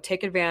 So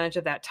take advantage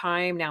of that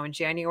time now in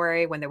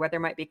January when the weather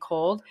might be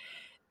cold,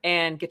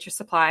 and get your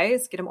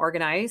supplies, get them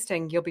organized,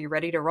 and you'll be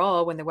ready to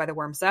roll when the weather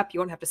warms up. You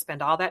won't have to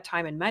spend all that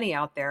time and money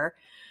out there.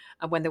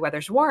 When the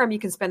weather's warm, you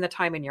can spend the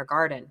time in your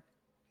garden.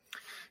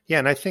 Yeah.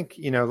 And I think,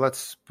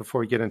 before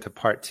we get into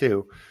part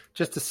 2,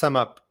 just to sum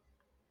up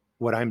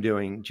what I'm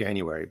doing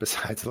January,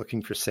 besides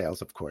looking for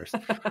sales, of course.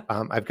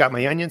 I've got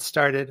my onions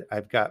started.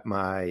 I've got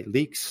my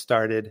leeks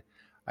started.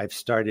 I've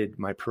started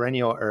my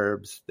perennial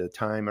herbs, the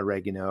thyme,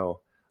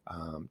 oregano,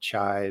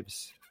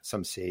 chives,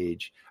 some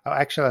sage. I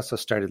actually also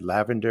started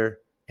lavender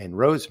and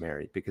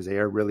rosemary because they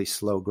are really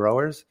slow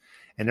growers.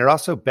 And they're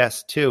also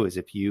best too, is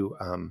if you,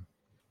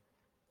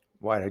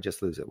 why did I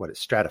just lose it?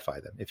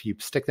 Stratify them. If you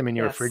stick them in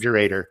your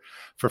refrigerator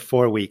for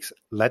 4 weeks,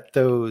 let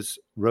those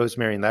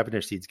rosemary and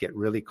lavender seeds get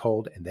really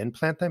cold and then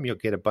plant them, you'll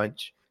get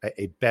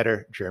a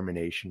better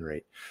germination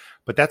rate.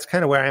 But that's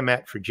kind of where I'm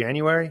at for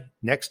January.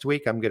 Next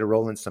week, I'm going to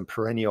roll in some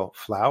perennial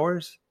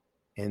flowers.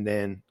 And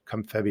then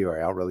come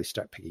February, I'll really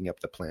start picking up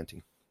the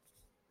planting.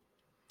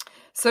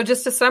 So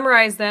just to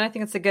summarize then, I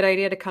think it's a good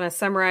idea to kind of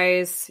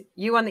summarize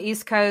you on the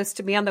East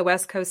Coast, me on the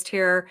West Coast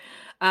here.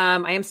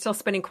 I am still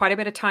spending quite a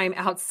bit of time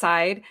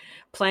outside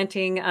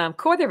planting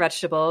cool weather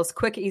vegetables,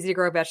 quick, easy to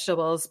grow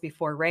vegetables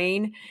before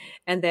rain,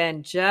 and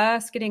then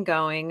just getting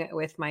going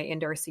with my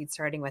indoor seed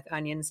starting with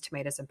onions,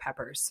 tomatoes, and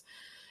peppers.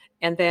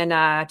 And then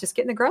just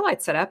getting the grow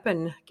light set up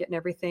and getting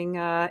everything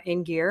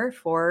in gear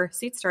for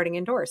seed starting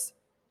indoors.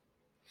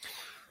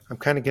 I'm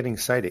kind of getting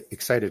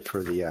excited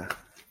for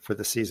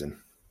the season.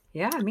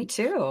 Yeah, me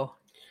too.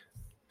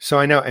 So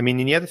I know, and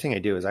the other thing I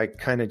do is I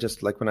kind of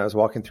just, like when I was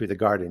walking through the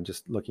garden,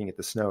 just looking at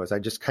the snow, is I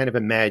just kind of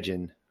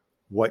imagine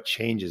what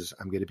changes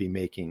I'm going to be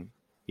making,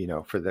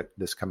 for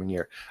this coming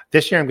year.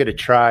 This year, I'm going to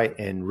try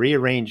and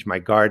rearrange my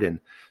garden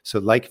so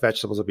like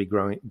vegetables will be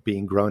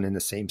being grown in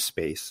the same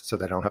space so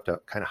that I don't have to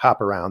kind of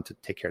hop around to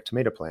take care of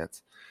tomato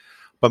plants.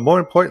 But more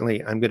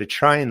importantly, I'm going to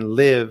try and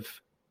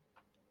live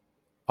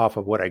off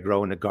of what I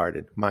grow in the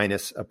garden,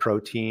 minus a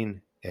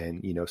protein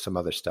and, some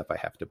other stuff I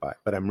have to buy.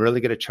 But I'm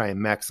really going to try and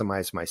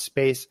maximize my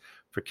space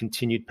for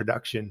continued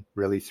production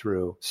really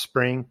through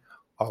spring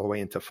all the way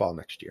into fall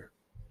next year.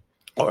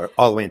 Or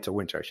all the way into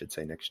winter, I should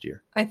say, next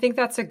year. I think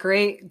that's a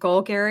great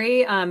goal,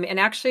 Gary. And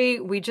actually,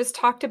 we just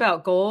talked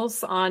about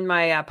goals on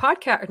my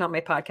podcast, not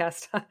my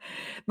podcast,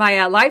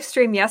 my live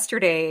stream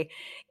yesterday.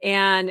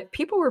 And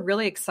people were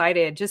really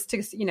excited just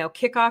to,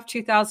 kick off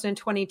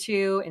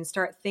 2022 and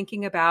start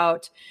thinking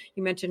about,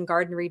 you mentioned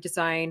garden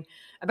redesign,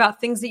 about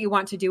things that you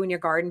want to do in your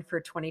garden for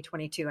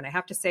 2022. And I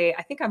have to say,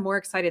 I think I'm more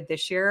excited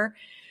this year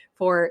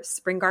for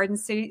spring garden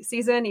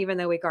season, even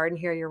though we garden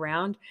here year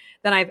round,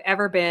 than I've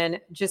ever been,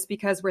 just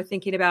because we're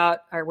thinking about,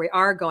 or we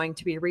are going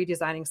to be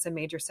redesigning some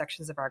major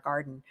sections of our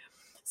garden.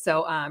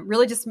 So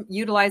really just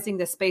utilizing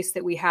the space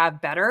that we have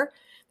better.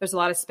 There's a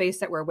lot of space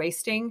that we're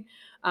wasting.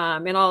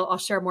 And I'll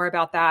share more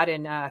about that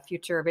in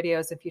future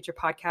videos and future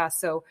podcasts.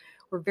 So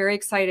we're very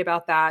excited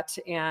about that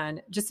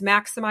and just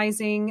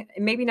maximizing,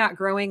 maybe not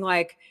growing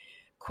like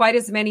quite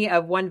as many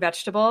of one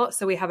vegetable.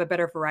 So we have a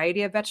better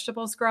variety of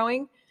vegetables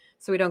growing.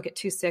 So we don't get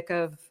too sick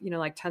of,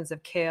 like tons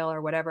of kale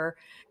or whatever.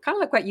 Kind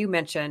of like what you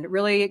mentioned,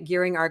 really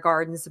gearing our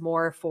gardens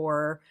more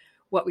for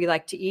what we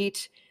like to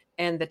eat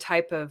and the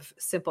type of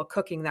simple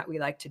cooking that we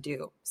like to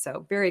do.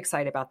 So very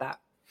excited about that.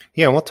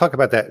 Yeah, and we'll talk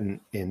about that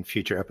in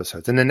future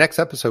episodes. In the next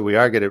episode, we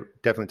are going to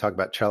definitely talk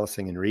about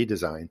trellising and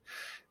redesign.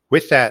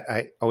 With that,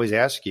 I always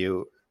ask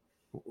you,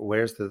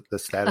 where's the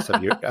status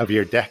of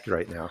your deck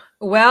right now?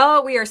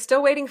 Well, we are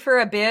still waiting for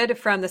a bid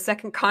from the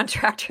second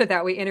contractor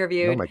that we Oh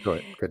interviewed. my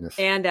goodness.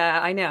 And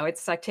I know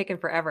it's like taken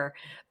forever,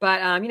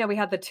 but we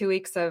had the 2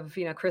 weeks of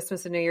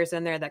Christmas and New Year's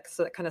in there that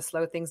kind of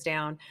slowed things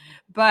down.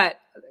 But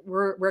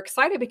we're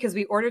excited because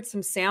we ordered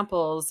some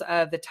samples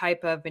of the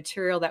type of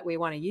material that we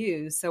want to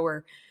use.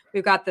 So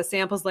we've got the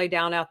samples laid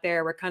down out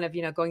there. We're kind of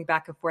going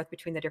back and forth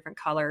between the different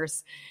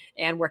colors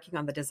and working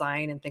on the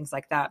design and things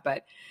like that.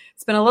 But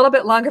it's been a little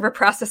bit longer of a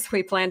process than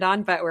we planned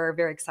on, but we're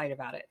very excited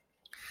about it.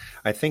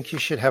 I think you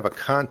should have a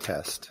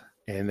contest,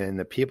 and then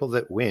the people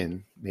that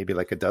win, maybe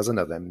like a dozen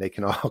of them, they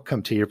can all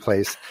come to your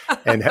place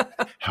and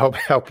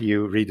help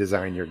you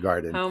redesign your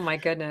garden. Oh my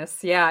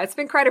goodness. Yeah, it's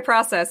been quite a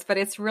process, but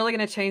it's really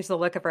going to change the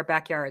look of our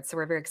backyard. So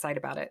we're very excited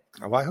about it.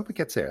 Well, I hope it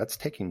gets there. That's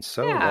taking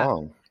so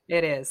long.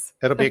 It is.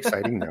 It'll be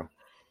exciting though.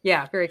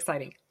 Yeah, very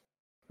exciting.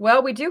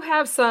 Well, we do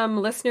have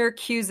some listener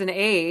Q's and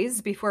A's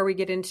before we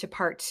get into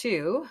part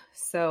 2.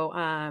 So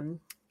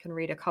can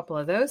read a couple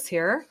of those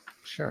here.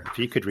 Sure. If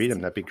you could read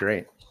them, that'd be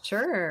great.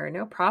 Sure,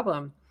 no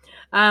problem.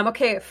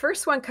 Okay,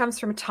 first one comes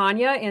from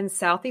Tanya in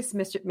Southeast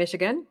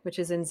Michigan, which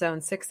is in Zone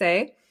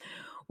 6A.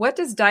 What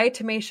does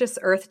diatomaceous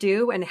earth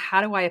do and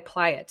how do I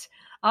apply it?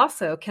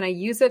 Also, can I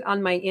use it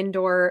on my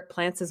indoor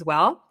plants as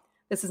well?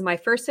 This is my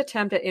first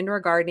attempt at indoor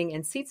gardening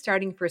and seed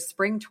starting for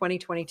spring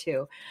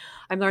 2022.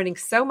 I'm learning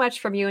so much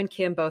from you and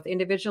Kim, both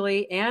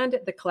individually and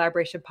the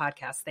collaboration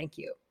podcast. Thank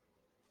you.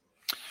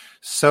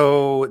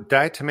 So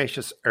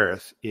diatomaceous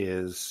earth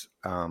is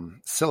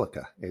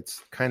silica.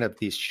 It's kind of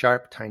these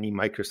sharp, tiny,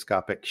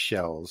 microscopic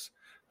shells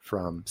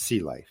from sea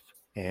life.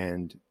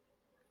 And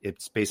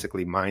it's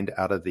basically mined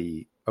out of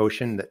the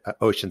ocean,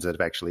 oceans that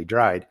have actually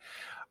dried.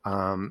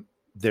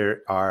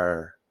 There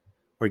are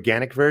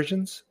organic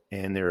versions,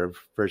 and there are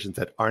versions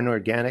that aren't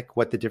organic.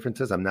 What the difference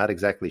is, I'm not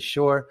exactly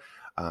sure.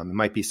 It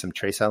might be some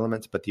trace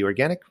elements, but the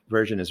organic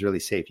version is really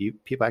safe.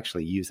 People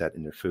actually use that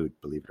in their food,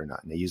 believe it or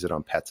not, and they use it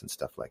on pets and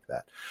stuff like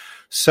that.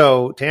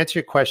 So to answer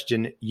your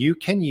question, you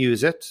can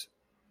use it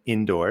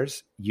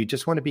indoors. You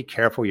just want to be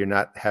careful you're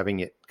not having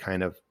it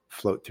kind of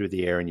float through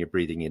the air and you're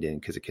breathing it in,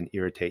 because it can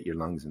irritate your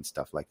lungs and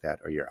stuff like that,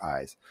 or your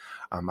eyes.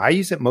 I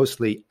use it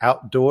mostly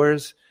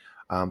outdoors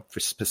for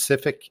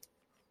specific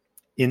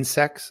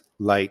insects,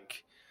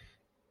 like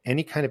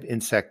any kind of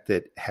insect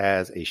that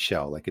has a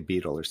shell, like a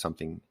beetle or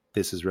something.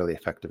 This is really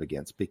effective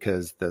against,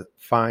 because the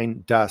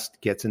fine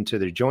dust gets into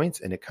their joints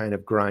and it kind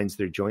of grinds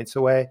their joints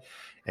away,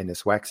 and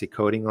this waxy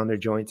coating on their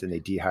joints, and they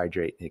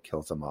dehydrate and it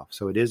kills them off.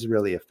 So it is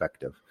really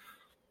effective.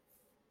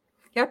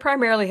 Yeah, I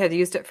primarily had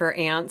used it for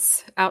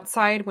ants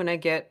outside when I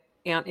get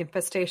ant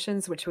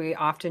infestations, which we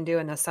often do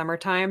in the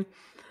summertime.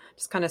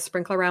 Just kind of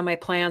sprinkle around my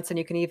plants, and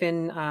you can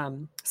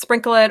even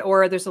sprinkle it,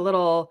 or there's a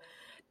little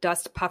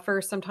dust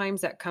puffer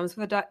sometimes that comes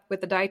with the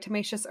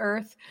diatomaceous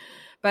earth.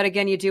 But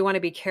again, you do want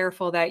to be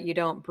careful that you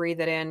don't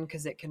breathe it in,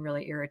 because it can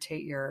really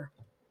irritate your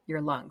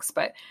lungs.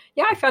 But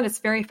yeah, I found it's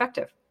very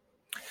effective.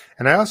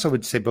 And I also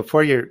would say,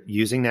 before you're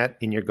using that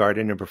in your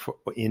garden, or before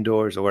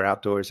indoors or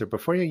outdoors, or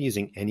before you're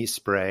using any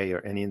spray or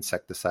any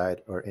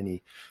insecticide or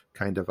any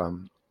kind of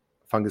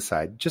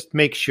fungicide, just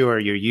make sure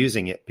you're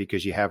using it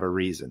because you have a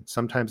reason.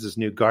 Sometimes as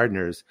new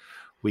gardeners,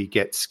 we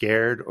get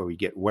scared or we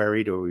get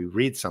worried or we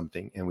read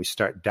something and we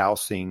start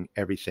dousing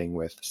everything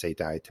with, say,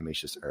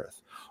 diatomaceous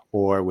earth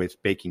or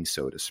with baking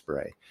soda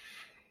spray.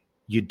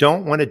 You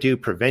don't want to do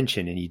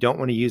prevention, and you don't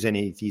want to use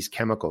any of these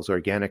chemicals,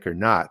 organic or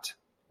not,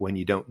 when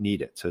you don't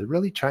need it. So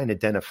really try and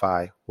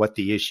identify what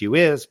the issue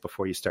is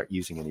before you start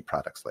using any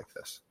products like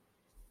this.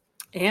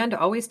 And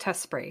always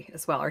test spray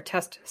as well, or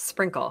test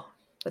sprinkle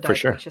the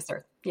diatomaceous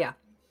earth. Yeah.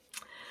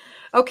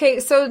 Okay,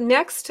 so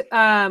next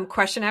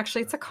question,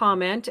 actually, it's a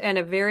comment, and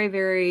a very,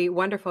 very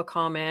wonderful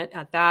comment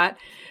at that,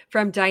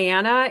 from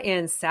Diana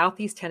in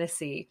Southeast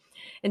Tennessee.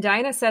 And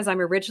Diana says, I'm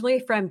originally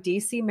from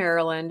DC,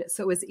 Maryland,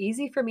 so it was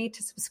easy for me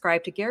to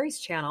subscribe to Gary's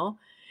channel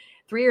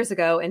 3 years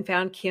ago and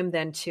found Kim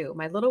then too.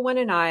 My little one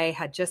and I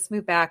had just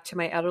moved back to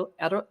my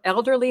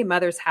elderly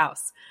mother's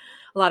house.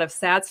 A lot of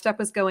sad stuff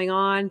was going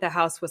on. The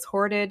house was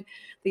hoarded,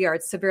 the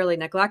yard severely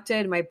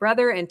neglected. My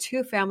brother and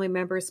 2 family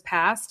members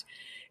passed,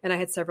 and I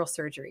had several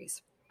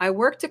surgeries. I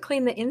worked to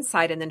clean the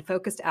inside and then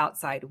focused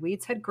outside.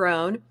 Weeds had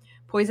grown,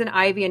 poison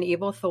ivy and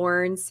evil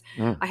thorns.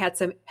 I had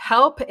some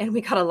help, and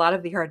we got a lot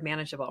of the yard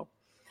manageable.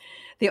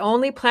 The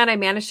only plant I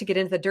managed to get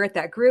into the dirt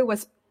that grew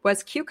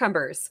was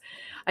cucumbers.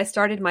 I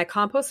started my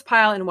compost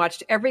pile and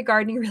watched every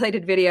gardening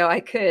related video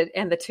I could,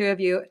 and the 2 of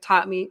you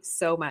taught me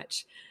so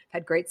much.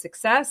 Had great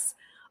success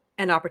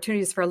and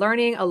opportunities for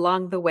learning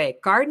along the way.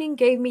 Gardening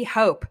gave me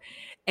hope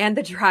and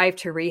the drive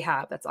to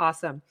rehab. That's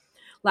awesome.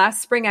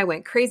 Last spring, I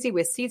went crazy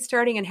with seed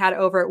starting and had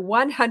over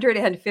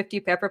 150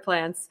 pepper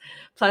plants,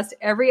 plus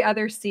every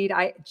other seed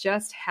I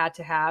just had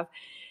to have.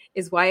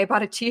 Is why I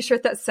bought a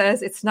t-shirt that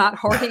says it's not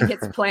hoarding,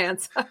 it's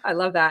plants. I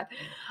love that.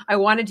 I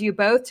wanted you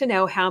both to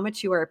know how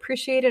much you are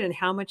appreciated and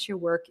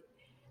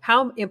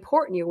how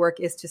important your work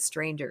is to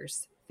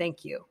strangers.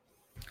 Thank you.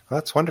 Well,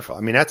 that's wonderful.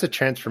 I mean, that's a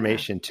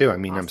transformation too. I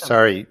mean, awesome. I'm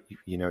sorry,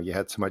 you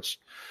had so much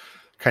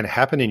kind of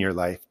happen in your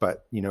life,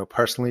 but,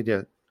 personally,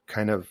 to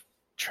kind of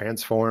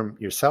transform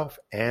yourself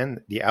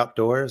and the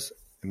outdoors.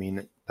 I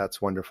mean,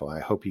 that's wonderful.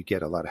 I hope you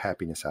get a lot of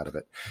happiness out of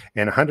it.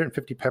 And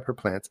 150 pepper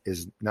plants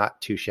is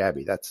not too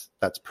shabby. That's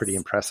pretty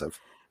impressive.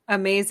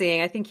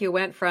 Amazing. I think you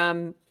went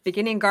from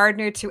beginning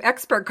gardener to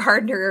expert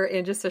gardener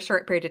in just a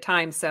short period of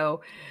time.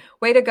 So,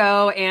 way to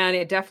go. And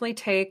it definitely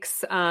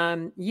takes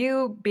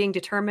you being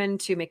determined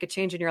to make a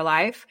change in your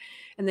life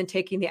and then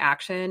taking the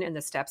action and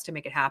the steps to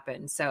make it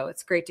happen. So,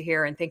 it's great to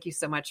hear. And thank you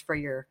so much for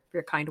your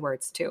kind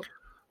words, too.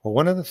 Well,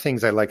 one of the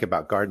things I like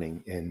about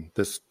gardening, and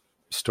this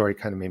story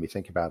kind of made me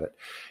think about it,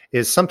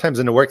 is sometimes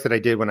in the work that I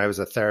did when I was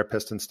a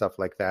therapist and stuff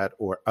like that,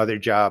 or other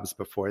jobs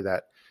before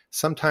that,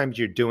 sometimes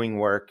you're doing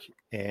work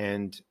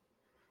and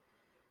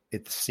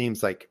it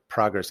seems like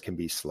progress can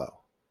be slow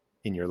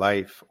in your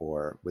life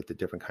or with the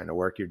different kind of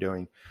work you're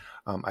doing.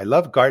 I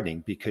love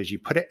gardening because you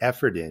put an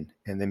effort in,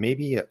 and then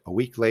maybe a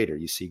week later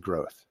you see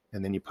growth,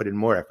 and then you put in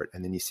more effort,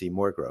 and then you see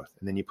more growth,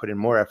 and then you put in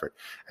more effort,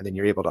 and then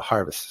you're able to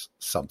harvest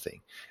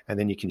something, and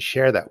then you can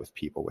share that with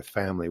people, with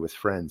family, with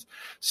friends.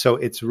 So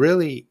it's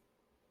really,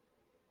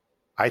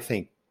 I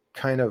think,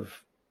 kind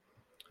of,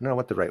 I don't know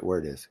what the right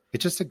word is.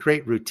 It's just a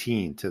great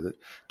routine to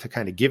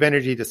kind of give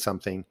energy to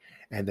something,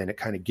 and then it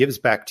kind of gives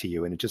back to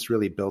you, and it just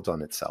really builds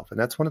on itself. And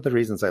that's one of the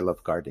reasons I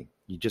love gardening.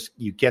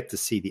 You get to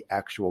see the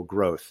actual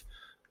growth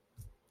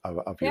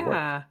of your work.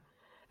 Yeah,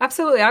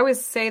 absolutely. I always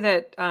say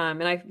that,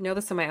 and I know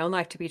this in my own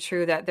life to be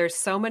true, that there's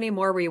so many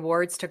more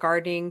rewards to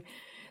gardening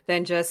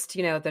than just,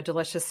 the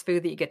delicious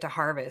food that you get to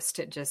harvest.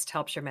 It just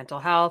helps your mental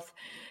health.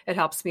 It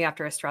helps me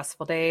after a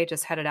stressful day,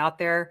 just headed out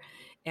there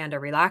and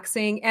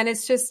relaxing. And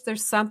it's just,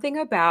 there's something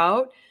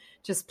about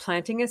just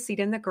planting a seed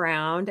in the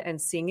ground and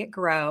seeing it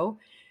grow.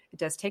 It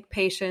does take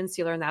patience.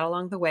 You learn that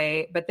along the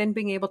way, but then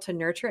being able to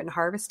nurture it and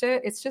harvest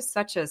it, it's just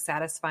such a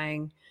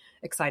satisfying,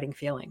 exciting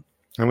feeling.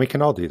 And we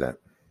can all do that.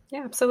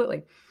 Yeah,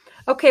 absolutely.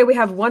 Okay, we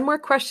have one more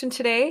question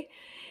today,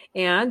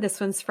 and this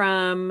one's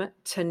from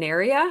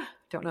Tenaria.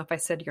 Don't know if I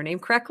said your name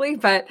correctly,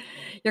 but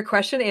your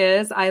question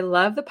is, I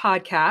love the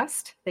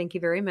podcast. Thank you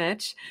very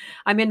much.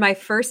 I'm in my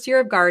first year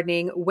of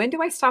gardening. When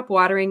do I stop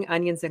watering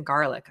onions and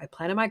garlic? I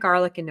planted my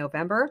garlic in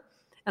November,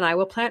 and I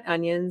will plant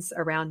onions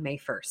around May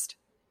 1st.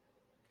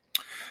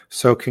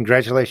 So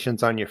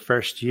congratulations on your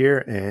first year,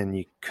 and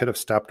you could have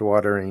stopped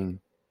watering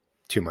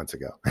 2 months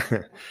ago.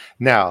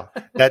 Now,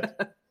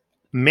 that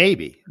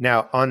maybe.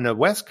 Now, on the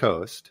West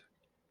Coast,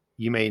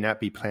 you may not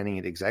be planning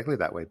it exactly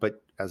that way,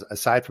 but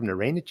aside from the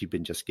rain that you've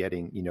been just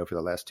getting, for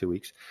the last 2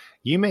 weeks,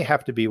 you may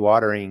have to be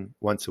watering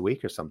once a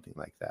week or something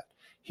like that.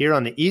 Here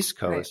on the East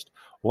Coast,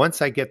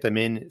 once I get them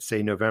in,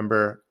 say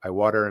November, I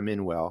water them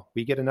in well,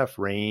 we get enough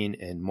rain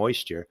and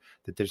moisture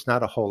that there's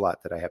not a whole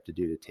lot that I have to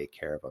do to take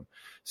care of them.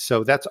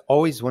 So that's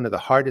always one of the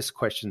hardest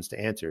questions to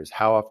answer is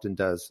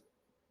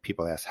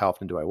people ask, how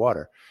often do I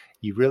water?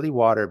 You really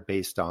water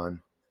based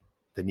on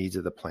the needs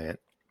of the plant,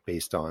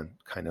 based on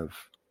kind of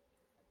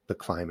the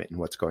climate and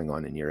what's going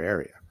on in your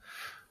area.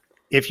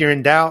 If you're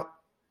in doubt,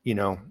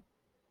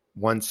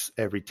 once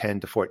every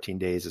 10 to 14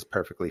 days is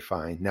perfectly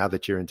fine. Now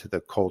that you're into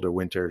the colder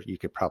winter, you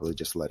could probably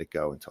just let it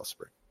go until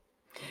spring.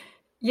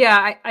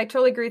 Yeah, I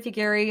totally agree with you,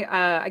 Gary.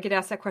 I get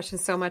asked that question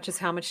so much, is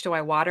how much do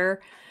I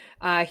water?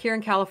 Here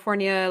in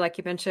California, like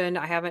you mentioned,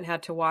 I haven't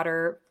had to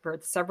water for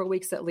several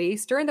weeks at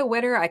least. During the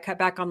winter, I cut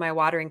back on my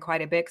watering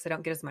quite a bit because I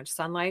don't get as much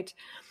sunlight.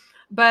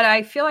 But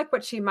I feel like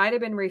what she might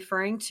have been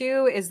referring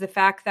to is the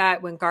fact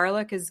that when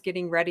garlic is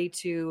getting ready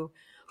to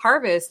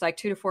harvest, like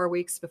 2 to 4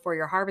 weeks before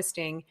you're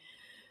harvesting,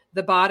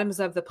 the bottoms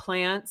of the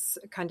plants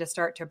kind of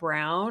start to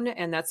brown.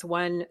 And that's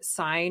one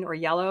sign, or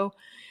yellow.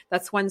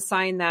 That's one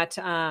sign that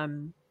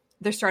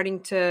they're starting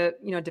to,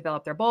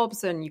 develop their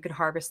bulbs, and you can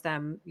harvest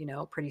them,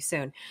 pretty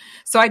soon.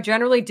 So I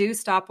generally do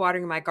stop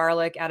watering my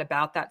garlic at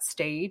about that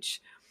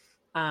stage.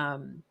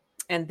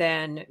 And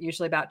then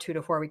usually about 2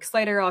 to 4 weeks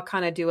later, I'll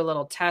kind of do a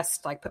little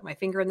test, like put my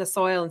finger in the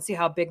soil and see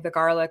how big the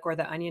garlic or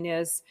the onion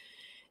is.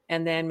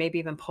 And then maybe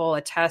even pull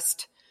a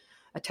test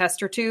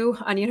or two,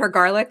 onion or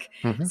garlic,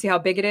 see how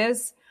big it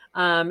is.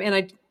 And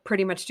I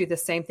pretty much do the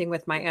same thing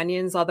with my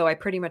onions, although I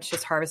pretty much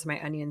just harvest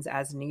my onions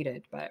as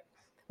needed. But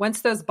once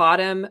those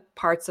bottom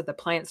parts of the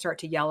plant start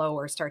to yellow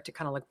or start to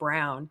kind of look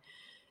brown,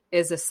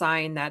 is a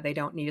sign that they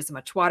don't need as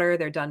much water.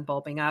 They're done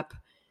bulbing up,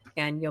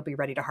 and you'll be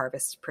ready to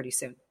harvest pretty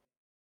soon.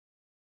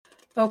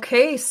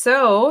 Okay,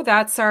 so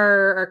that's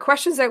our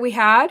questions that we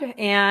had.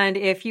 And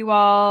if you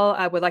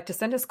all would like to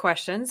send us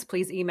questions,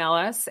 please email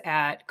us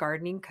at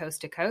gardening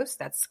coast to coast.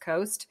 That's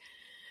coast,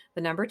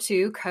 the number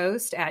 2,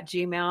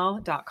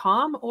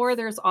 coast@gmail.com. Or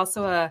there's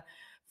also a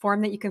form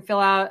that you can fill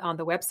out on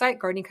the website,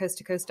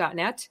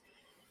 gardeningcoast2coast.net.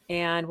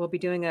 And we'll be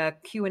doing a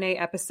Q&A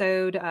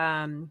episode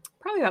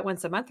probably about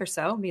once a month or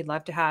so. We'd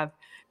love to have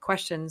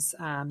questions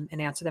and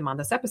answer them on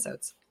those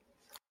episodes.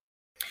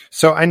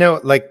 So I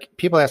know, like,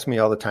 people ask me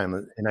all the time,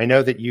 and I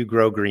know that you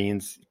grow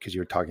greens because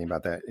you were talking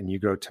about that, and you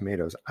grow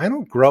tomatoes. I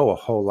don't grow a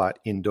whole lot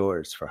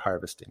indoors for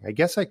harvesting. I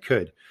guess I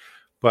could,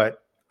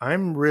 but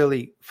I'm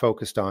really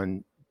focused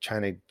on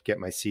trying to get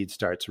my seed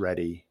starts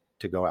ready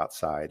to go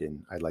outside,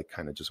 and I like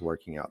kind of just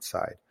working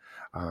outside.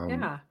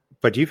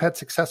 But you've had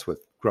success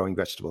with growing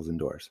vegetables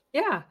indoors.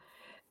 Yeah.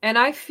 And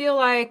I feel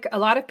like a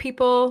lot of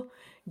people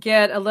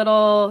get a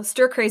little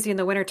stir crazy in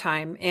the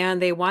wintertime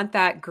and they want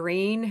that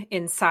green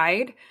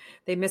inside.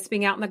 They miss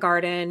being out in the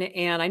garden.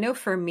 And I know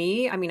for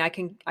me, I mean, I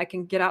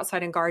can get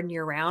outside and garden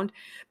year round,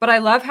 but I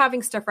love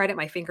having stuff right at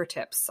my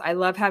fingertips. I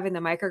love having the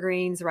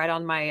microgreens right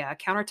on my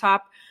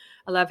countertop.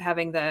 I love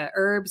having the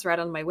herbs right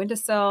on my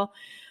windowsill.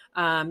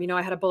 I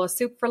had a bowl of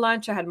soup for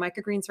lunch. I had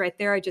microgreens right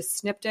there. I just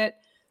snipped it,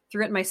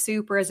 threw it in my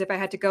soup, whereas if I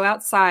had to go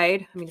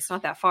outside, I mean, it's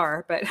not that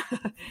far, but if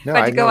No, I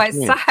had I to know go what you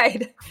mean.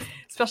 outside,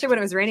 especially when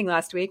it was raining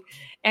last week,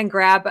 and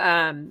grab,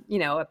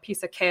 a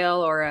piece of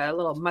kale or a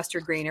little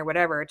mustard green or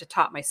whatever to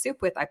top my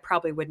soup with, I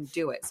probably wouldn't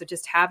do it. So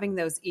just having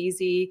those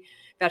easy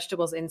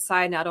vegetables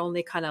inside not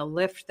only kind of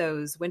lift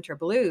those winter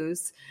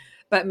blues,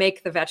 but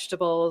make the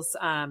vegetables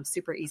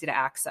super easy to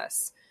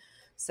access.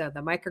 So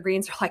the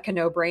microgreens are like a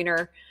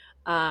no-brainer.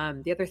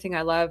 The other thing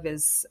I love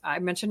is I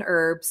mentioned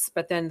herbs,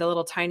 but then the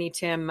little tiny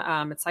Tim,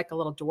 it's like a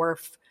little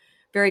dwarf,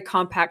 very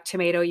compact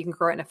tomato. You can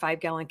grow it in a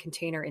 5-gallon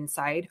container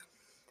inside.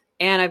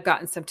 And I've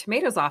gotten some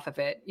tomatoes off of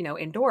it,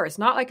 indoors,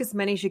 not like as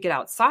many as you get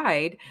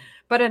outside,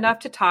 but enough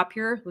to top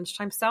your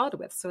lunchtime salad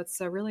with. So it's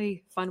a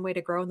really fun way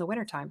to grow in the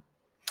wintertime.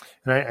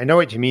 And I know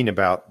what you mean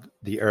about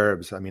the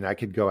herbs. I mean, I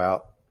could go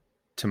out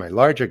to my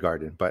larger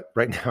garden, but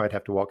right now I'd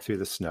have to walk through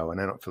the snow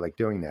and I don't feel like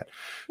doing that.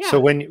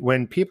 So Yeah.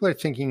 when people are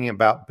thinking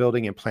about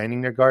building and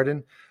planning their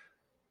garden,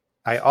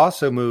 I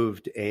also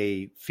moved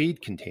a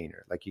feed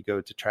container. Like you go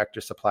to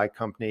Tractor Supply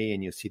Company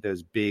and you see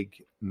those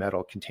big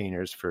metal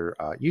containers for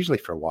usually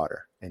for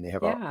water, and they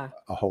have Yeah.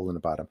 a hole in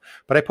the bottom.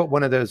 But I put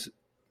one of those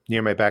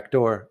near my back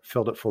door,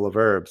 filled it full of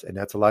herbs, and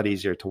that's a lot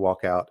easier to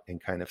walk out and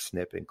kind of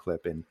snip and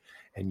clip and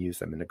use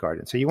them in the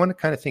garden. So you want to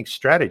kind of think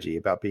strategy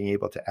about being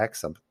able to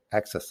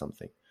access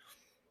something.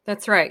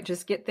 That's right.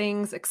 Just get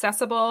things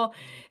accessible.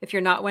 If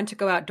you're not one to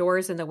go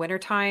outdoors in the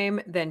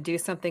wintertime, then do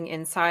something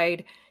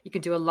inside. You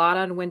can do a lot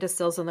on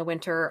windowsills in the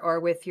winter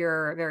or with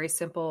your very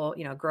simple,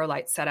 grow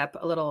light setup,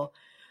 a little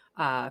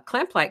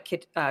clamp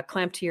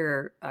to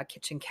your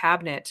kitchen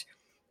cabinet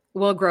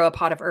will grow a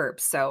pot of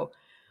herbs. So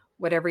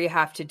whatever you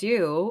have to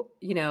do,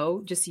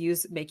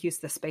 just make use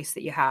of the space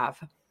that you have.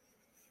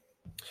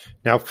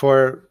 Now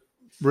for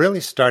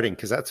really starting,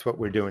 because that's what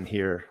we're doing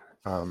here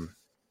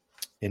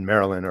in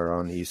Maryland or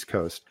on the East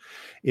Coast,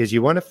 is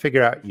you want to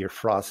figure out your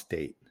frost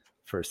date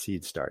for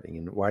seed starting.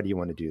 And why do you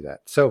want to do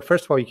that? So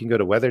first of all, you can go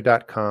to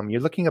weather.com.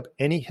 You're looking up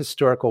any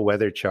historical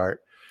weather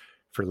chart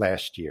for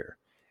last year.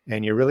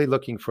 And you're really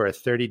looking for a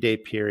 30-day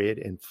period.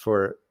 And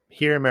for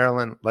here in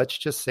Maryland, let's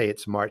just say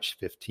it's March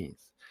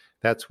 15th.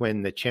 That's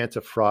when the chance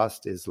of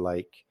frost is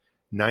like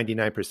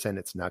 99%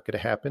 it's not going to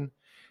happen.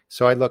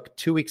 So I look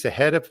 2 weeks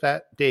ahead of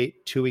that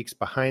date, 2 weeks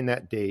behind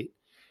that date,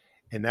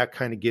 and that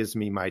kind of gives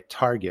me my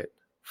target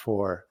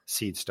for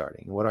seed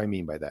starting. And what do I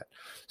mean by that?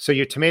 So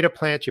your tomato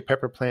plants, your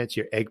pepper plants,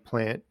 your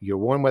eggplant, your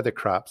warm weather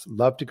crops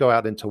love to go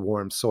out into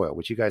warm soil,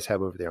 which you guys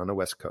have over there on the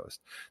West Coast.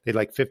 They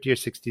like 50 or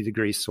 60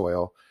 degree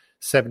soil,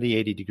 70,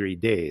 80 degree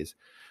days.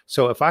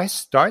 So if I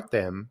start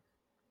them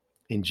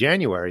in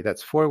January,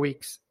 that's 4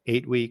 weeks,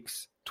 8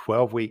 weeks,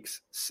 12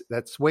 weeks.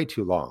 That's way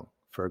too long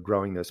for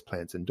growing those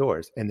plants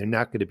indoors, and they're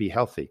not going to be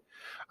healthy.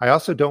 I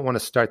also don't want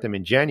to start them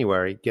in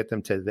January, get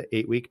them to the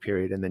 8-week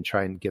period, and then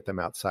try and get them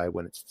outside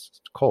when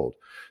it's cold.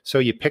 So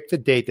you pick the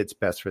date that's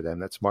best for them.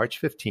 That's March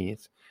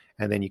 15th,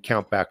 and then you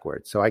count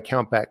backwards. So I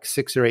count back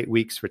 6 or 8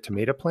 weeks for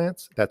tomato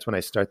plants. That's when I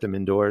start them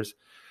indoors.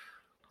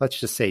 Let's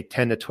just say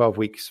 10 to 12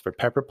 weeks for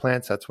pepper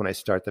plants. That's when I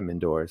start them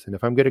indoors. And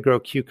if I'm going to grow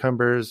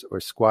cucumbers or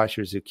squash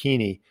or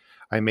zucchini,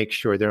 I make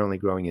sure they're only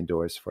growing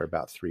indoors for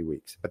about 3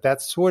 weeks. But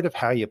that's sort of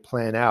how you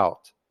plan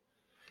out.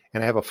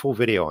 And I have a full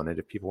video on it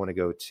if people want to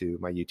go to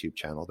my YouTube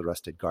channel, The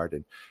Rusted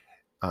Garden.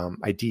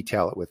 I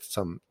detail it with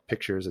some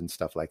pictures and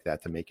stuff like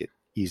that to make it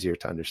easier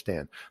to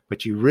understand.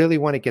 But you really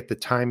want to get the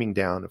timing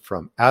down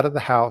from out of the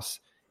house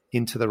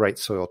into the right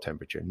soil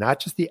temperature, not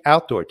just the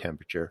outdoor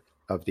temperature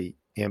of the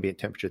ambient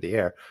temperature of the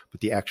air,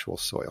 but the actual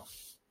soil.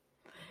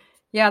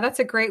 Yeah, that's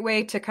a great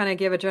way to kind of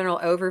give a general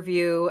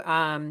overview.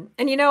 And,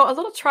 a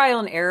little trial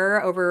and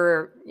error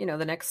over,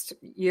 the next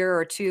year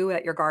or two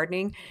that you're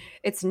gardening.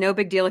 It's no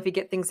big deal if you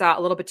get things out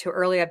a little bit too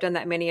early. I've done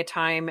that many a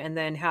time and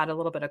then had a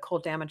little bit of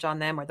cold damage on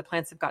them or the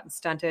plants have gotten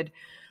stunted,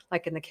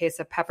 like in the case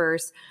of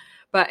peppers.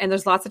 And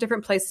there's lots of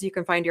different places you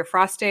can find your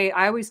frost date.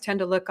 I always tend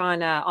to look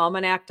on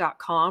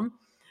almanac.com,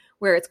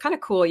 where it's kind of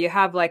cool. You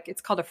have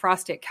it's called a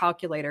frost date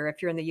calculator.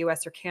 If you're in the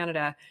US or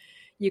Canada,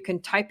 you can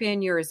type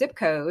in your zip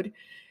code.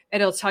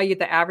 It'll tell you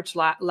the average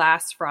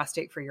last frost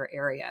date for your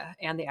area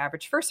and the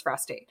average first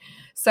frost date.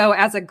 So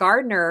as a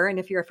gardener, and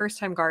if you're a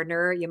first-time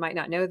gardener, you might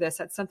not know this,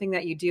 that's something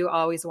that you do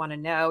always want to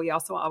know. You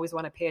also always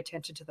want to pay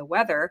attention to the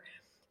weather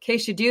in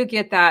case you do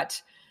get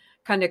that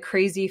kind of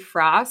crazy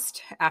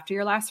frost after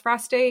your last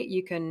frost date.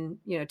 You can,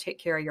 take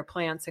care of your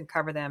plants and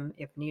cover them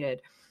if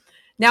needed.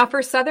 Now,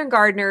 for southern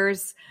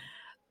gardeners,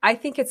 I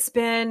think it's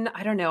been,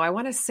 I don't know, I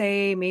want to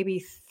say maybe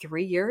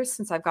 3 years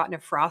since I've gotten a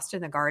frost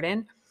in the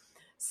garden.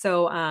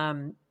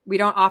 So we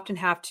don't often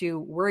have to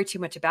worry too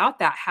much about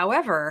that.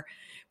 However,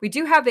 we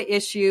do have the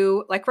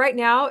issue, like right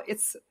now,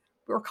 it's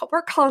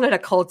we're calling it a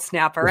cold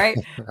snap. All right.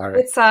 All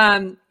right. It's,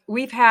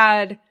 we've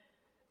had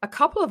a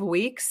couple of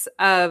weeks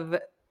of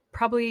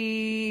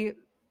probably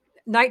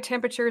night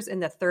temperatures in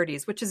the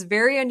 30s, which is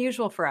very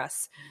unusual for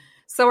us.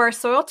 So our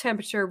soil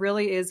temperature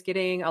really is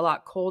getting a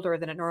lot colder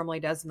than it normally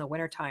does in the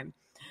wintertime.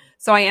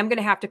 So I am going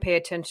to have to pay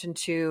attention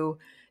to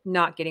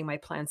not getting my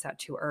plants out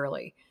too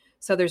early.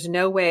 So there's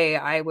no way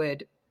I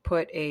would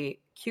put a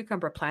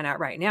cucumber plant out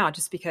right now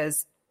just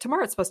because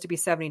tomorrow it's supposed to be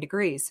 70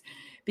 degrees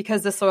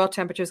because the soil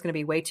temperature is going to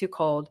be way too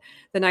cold.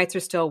 The nights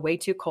are still way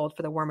too cold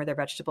for the warm weather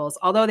vegetables.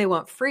 Although they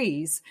won't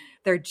freeze,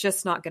 they're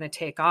just not going to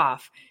take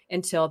off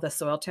until the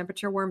soil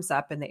temperature warms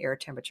up and the air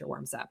temperature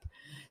warms up.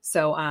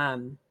 So,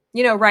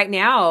 right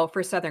now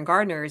for Southern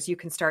gardeners, you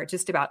can start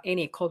just about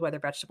any cold weather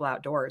vegetable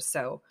outdoors.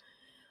 So,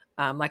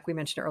 like we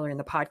mentioned earlier in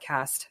the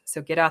podcast,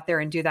 so get out there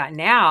and do that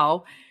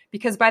now,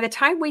 because by the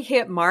time we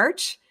hit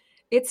March,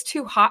 it's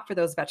too hot for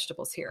those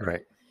vegetables here.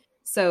 Right.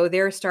 So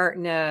they're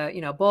starting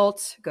to,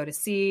 bolt, go to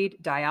seed,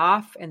 die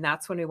off. And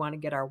that's when we want to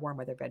get our warm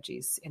weather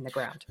veggies in the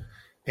ground.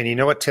 And you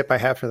know what tip I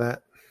have for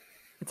that?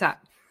 What's that?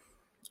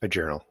 A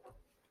journal.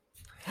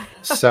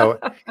 So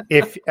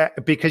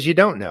because you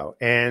don't know.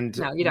 And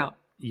no, you don't.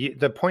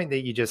 The point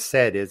that you just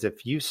said is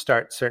if you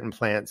start certain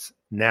plants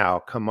now,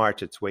 come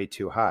March, it's way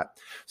too hot.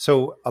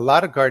 So a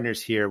lot of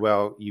gardeners here,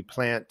 you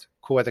plant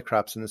cool weather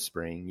crops in the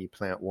spring, you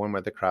plant warm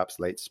weather crops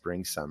late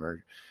spring,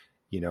 summer.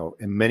 In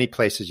many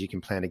places you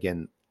can plant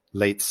again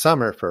late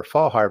summer for a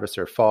fall harvest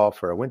or fall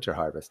for a winter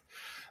harvest.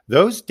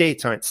 Those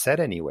dates aren't set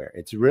anywhere.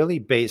 It's really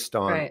based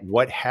on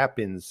what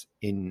happens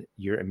in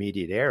your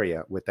immediate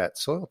area with that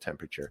soil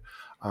temperature.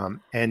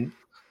 And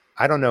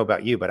I don't know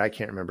about you, but I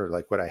can't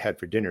remember what I had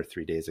for dinner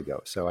 3 days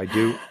ago. So I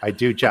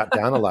do jot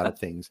down a lot of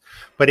things.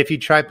 But if you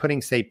try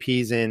putting, say,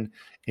 peas in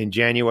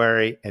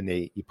January and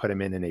you put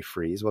them in and they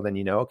freeze, well, then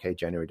okay,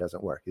 January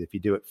doesn't work. If you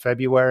do it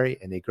February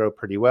and they grow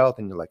pretty well,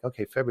 then you're like,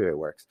 okay, February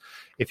works.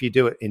 If you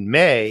do it in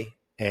May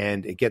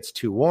and it gets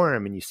too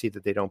warm and you see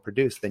that they don't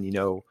produce, then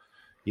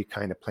you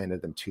kind of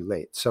planted them too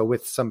late. So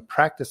with some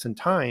practice and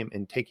time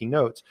and taking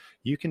notes,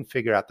 you can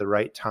figure out the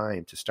right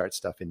time to start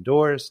stuff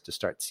indoors, to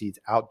start seeds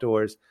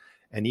outdoors,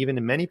 and even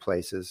in many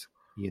places,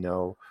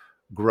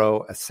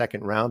 grow a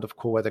second round of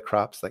cool weather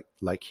crops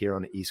like here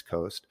on the East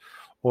Coast.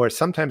 Or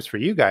sometimes for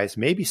you guys,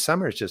 maybe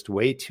summer is just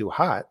way too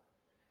hot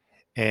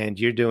and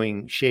you're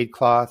doing shade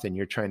cloth and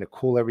you're trying to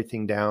cool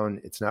everything down.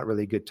 It's not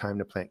really a good time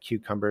to plant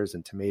cucumbers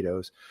and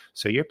tomatoes.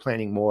 So you're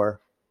planting more,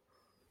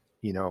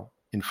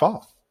 in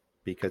fall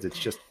because it's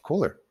just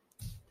cooler.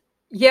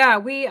 Yeah,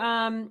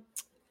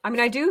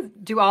 I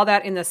do all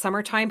that in the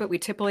summertime, but we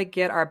typically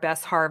get our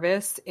best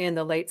harvest in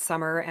the late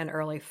summer and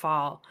early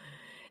fall.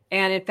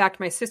 And in fact,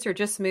 my sister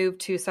just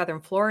moved to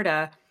Southern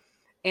Florida,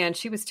 and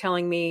she was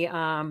telling me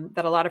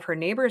that a lot of her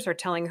neighbors are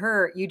telling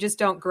her, you just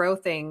don't grow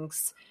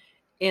things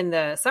in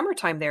the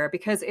summertime there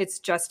because it's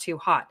just too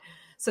hot.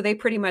 So they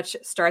pretty much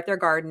start their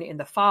garden in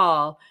the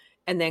fall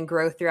and then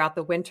grow throughout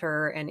the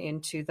winter and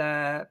into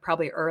the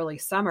probably early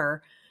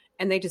summer.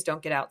 And they just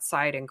don't get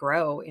outside and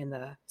grow in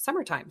the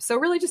summertime. So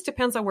it really just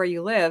depends on where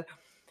you live.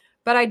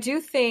 But I do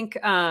think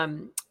a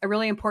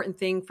really important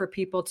thing for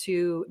people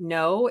to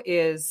know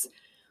is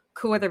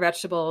cool weather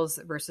vegetables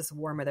versus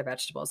warm weather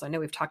vegetables. I know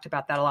we've talked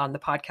about that a lot on the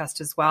podcast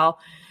as well.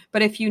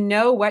 But if you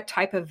know what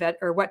type of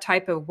what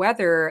type of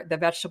weather the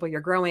vegetable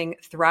you're growing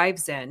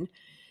thrives in,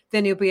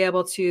 then you'll be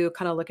able to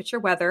kind of look at your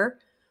weather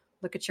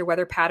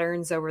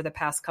patterns over the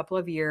past couple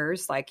of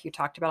years, like you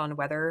talked about on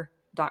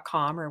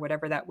weather.com or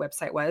whatever that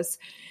website was.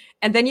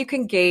 And then you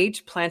can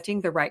gauge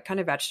planting the right kind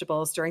of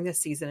vegetables during the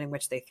season in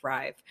which they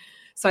thrive.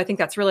 So I think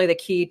that's really the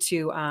key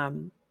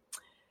to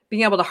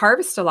being able to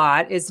harvest a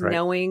lot is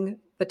knowing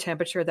the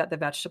temperature that the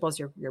vegetables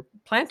you're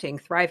planting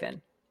thrive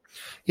in.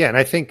 Yeah. And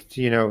I think,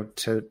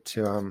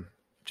 to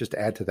just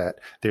add to that,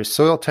 there's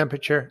soil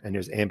temperature and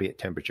there's ambient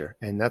temperature.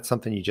 And that's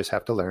something you just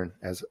have to learn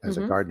as a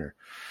gardener.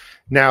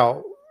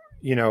 Now,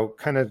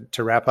 kind of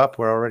to wrap up,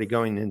 we're already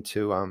going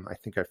into, I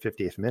think our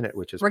 50th minute,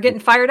 which is... We're getting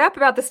fired up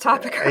about this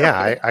topic.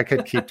 Yeah, I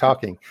could keep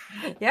talking.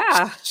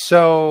 Yeah.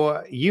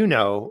 So,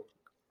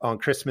 on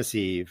Christmas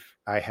Eve,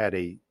 I had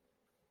a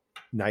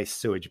nice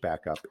sewage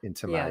backup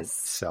into my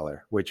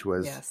cellar, which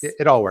was,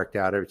 it all worked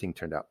out. Everything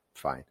turned out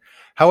fine.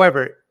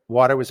 However,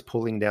 water was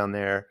pooling down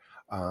there,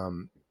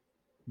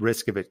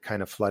 risk of it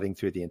kind of flooding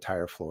through the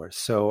entire floor.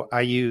 So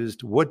I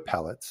used wood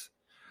pellets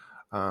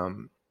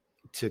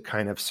to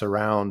kind of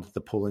surround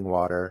the pooling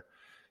water,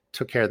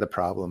 took care of the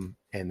problem,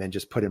 and then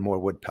just put in more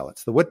wood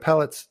pellets. The wood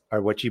pellets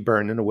are what you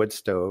burn in a wood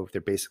stove. They're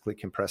basically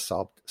compressed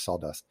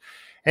sawdust.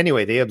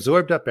 Anyway, they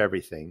absorbed up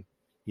everything.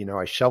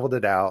 I shoveled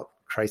it out,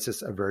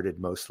 crisis averted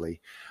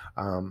mostly.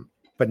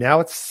 But now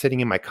it's sitting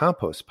in my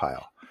compost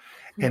pile.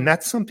 And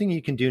that's something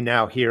you can do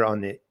now here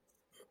on the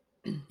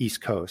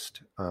East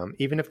Coast.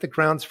 Even if the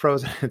ground's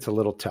frozen, it's a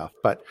little tough.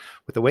 But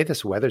with the way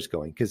this weather's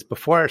going, because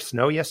before our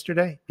snow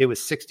yesterday, it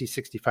was 60,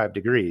 65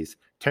 degrees.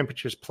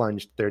 Temperatures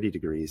plunged 30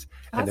 degrees.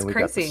 And then we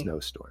got the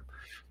snowstorm.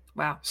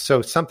 Wow.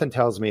 So something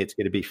tells me it's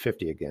going to be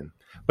 50 again.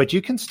 But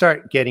you can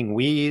start getting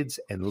weeds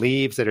and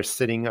leaves that are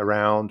sitting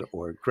around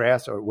or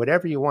grass or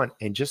whatever you want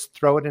and just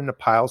throw it in a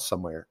pile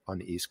somewhere on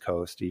the East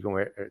Coast, even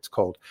where it's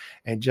cold,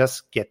 and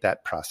just get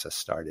that process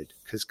started.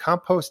 Because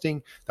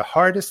composting, the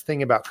hardest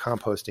thing about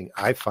composting,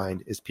 I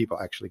find, is people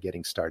actually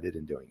getting started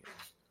and doing it.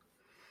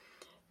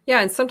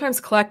 Yeah, and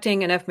sometimes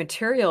collecting enough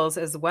materials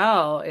as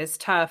well is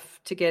tough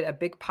to get a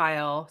big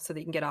pile so that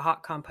you can get a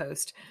hot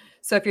compost.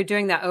 So if you're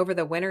doing that over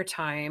the winter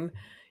time,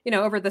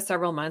 over the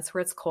several months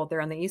where it's cold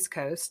there on the East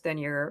Coast, then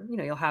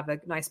you'll have a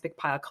nice big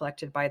pile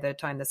collected by the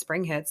time the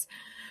spring hits.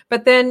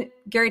 But then,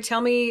 Gary,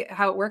 tell me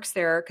how it works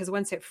there, because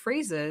once it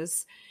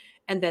freezes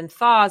and then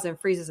thaws and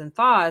freezes and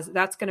thaws,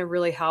 that's going to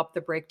really help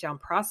the breakdown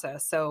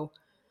process. So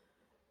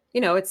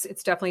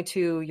it's definitely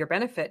to your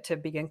benefit to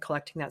begin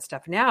collecting that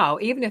stuff now,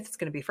 even if it's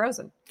going to be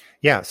frozen.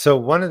 Yeah. So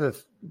one of the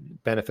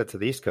benefits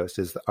of the East Coast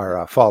is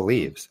our fall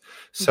leaves.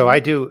 So I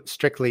do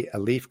strictly a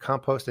leaf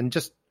compost, and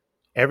just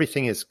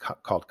everything is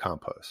called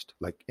compost.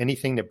 Like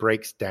anything that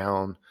breaks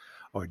down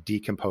or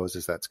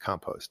decomposes, that's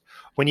compost.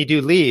 When you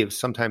do leaves,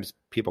 sometimes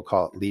people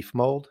call it leaf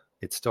mold.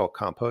 It's still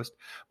compost,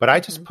 but I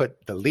just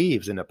put the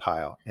leaves in a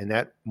pile, and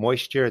that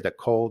moisture, the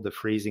cold, the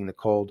freezing, the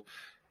cold,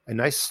 a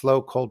nice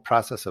slow cold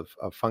process of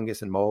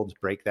fungus and molds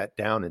break that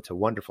down into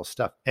wonderful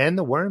stuff. And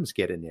the worms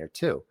get in there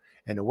too.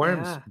 And the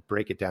worms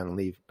break it down and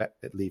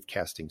leave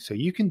casting. So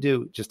you can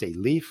do just a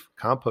leaf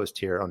compost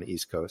here on the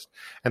East Coast.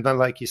 And then,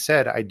 like you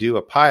said, I do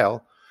a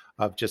pile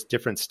of just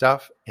different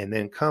stuff. And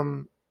then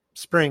come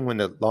spring, when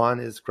the lawn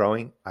is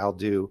growing, I'll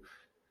do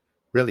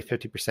really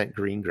 50%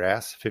 green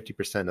grass,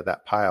 50% of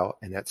that pile.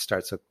 And that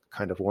starts a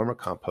kind of warmer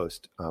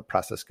compost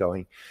process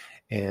going.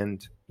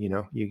 And,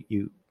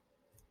 you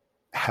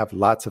have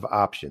lots of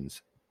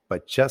options,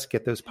 but just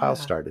get those piles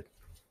started.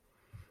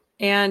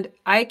 And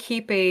I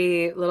keep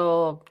a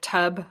little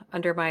tub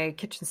under my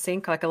kitchen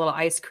sink, like a little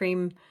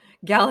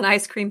gallon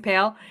ice cream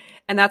pail.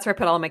 And that's where I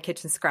put all my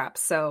kitchen scraps.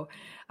 So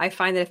I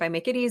find that if I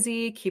make it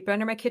easy, keep it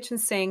under my kitchen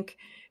sink,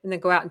 and then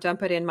go out and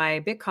dump it in my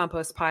big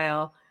compost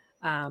pile,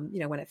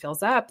 when it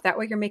fills up, that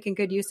way you're making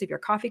good use of your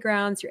coffee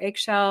grounds, your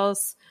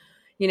eggshells,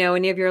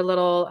 any of your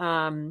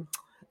little,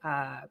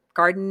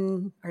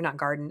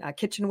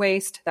 kitchen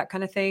waste, that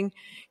kind of thing.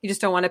 You just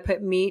don't want to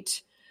put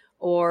meat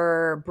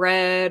or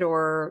bread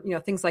or,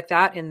 things like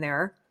that in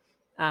there.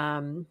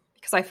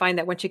 Because I find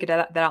that once you get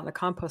that out in the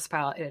compost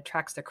pile, it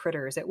attracts the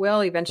critters. It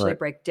will eventually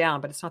break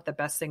down, but it's not the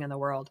best thing in the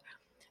world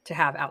to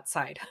have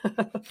outside.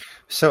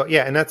 So,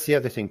 yeah. And that's the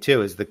other thing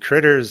too, is the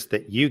critters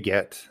that you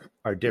get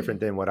are different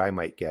than what I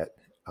might get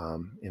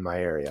in my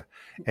area.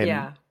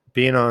 And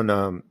being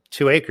on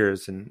 2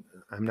 acres, and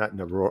I'm not in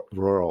the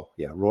rural.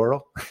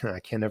 I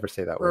can never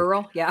say that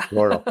word.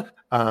 Rural,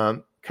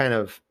 kind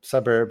of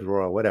suburb,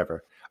 rural,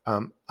 whatever.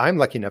 I'm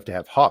lucky enough to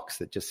have hawks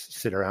that just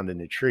sit around in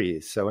the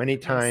trees. So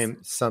anytime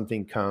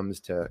something comes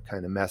to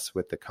kind of mess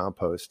with the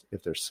compost,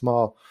 if they're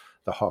small,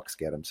 the hawks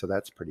get them. So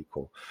that's pretty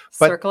cool.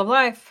 But, circle of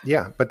life.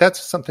 Yeah. But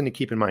that's something to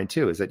keep in mind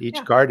too, is that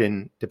each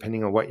garden,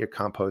 depending on what you're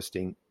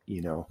composting,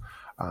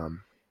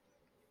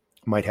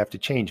 might have to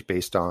change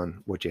based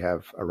on what you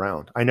have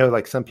around. I know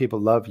like some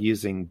people love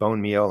using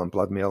bone meal and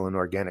blood meal and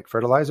organic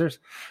fertilizers,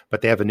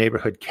 but they have a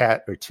neighborhood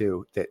cat or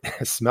two that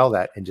smell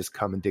that and just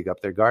come and dig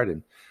up their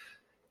garden.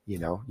 You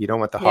don't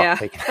want the hawk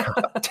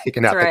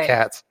taking out the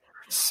cats.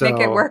 So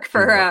make it work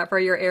for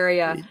your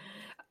area.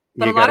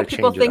 But a lot of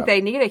people think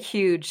they need a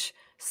huge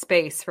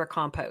space for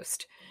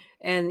compost.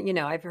 And,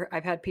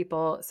 I've had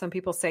some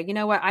people say, you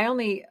know what, I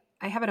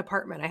have an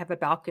apartment, I have a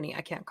balcony,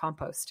 I can't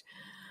compost.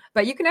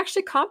 But you can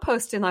actually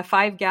compost in a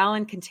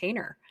 5-gallon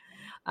container.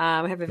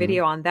 I have a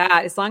video on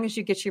that. As long as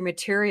you get your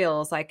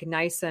materials like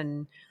nice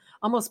and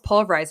almost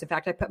pulverized. In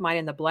fact, I put mine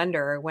in the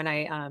blender when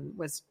I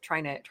was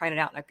trying it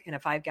out in a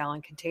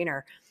 5-gallon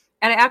container,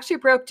 and it actually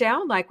broke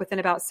down like within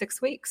about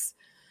 6 weeks.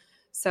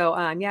 So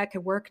it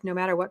could work no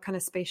matter what kind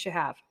of space you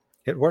have.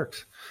 It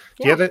works.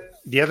 Yeah.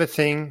 The other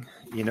thing,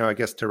 I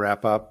guess to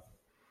wrap up,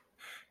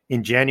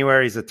 in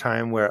January is a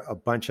time where a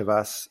bunch of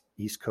us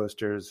East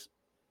Coasters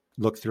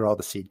look through all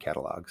the seed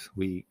catalogs.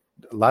 A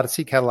lot of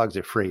seed catalogs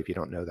are free. If you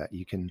don't know that,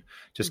 you can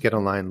just get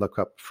online, look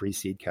up free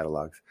seed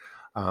catalogs.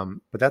 But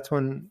that's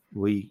when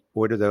we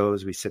order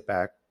those. We sit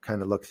back,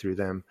 kind of look through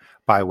them,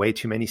 buy way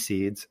too many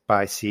seeds,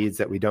 buy seeds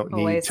that we don't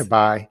need to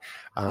buy,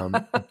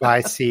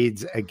 buy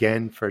seeds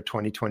again for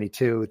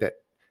 2022 that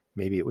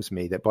maybe it was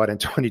me that bought in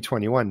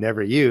 2021,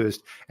 never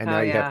used. And now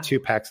you have 2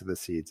 packs of the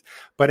seeds.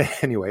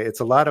 But anyway,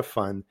 it's a lot of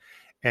fun.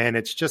 And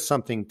it's just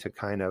something to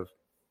kind of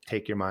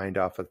take your mind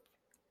off of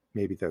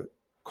maybe the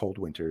cold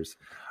winters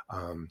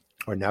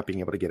or not being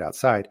able to get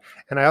outside.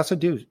 And I also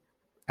do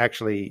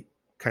actually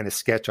kind of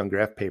sketch on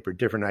graph paper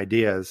different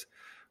ideas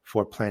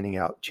for planning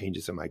out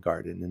changes in my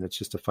garden. And it's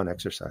just a fun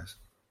exercise.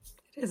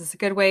 It is a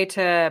good way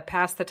to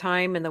pass the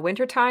time in the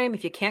wintertime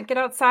if you can't get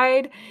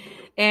outside.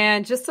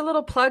 And just a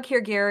little plug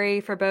here,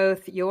 Gary, for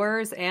both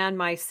yours and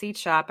my seed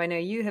shop. I know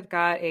you have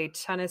got a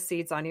ton of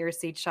seeds on your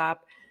seed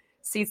shop,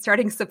 seed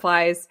starting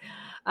supplies.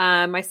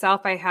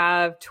 Myself, I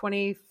have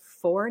 24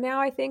 4 now,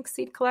 I think,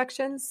 seed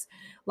collections,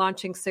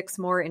 launching 6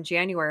 more in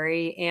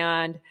January.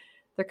 And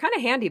they're kind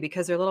of handy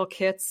because they're little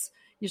kits,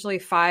 usually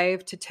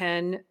 5 to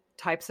 10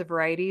 types of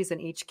varieties in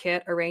each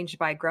kit, arranged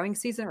by growing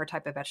season or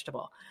type of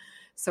vegetable.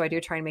 So I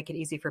do try and make it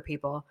easy for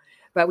people.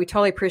 But we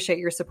totally appreciate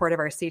your support of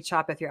our seed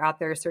shop. If you're out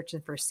there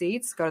searching for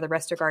seeds, go to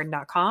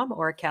therestofgarden.com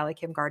or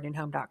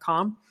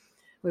CallieKimGardenandHome.com.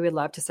 We would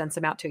love to send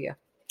some out to you.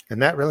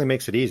 And that really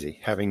makes it easy,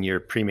 having your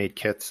pre-made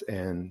kits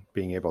and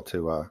being able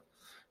to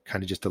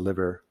kind of just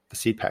deliver the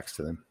seed packs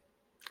to them.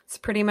 It's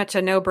pretty much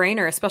a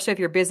no-brainer, especially if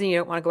you're busy and you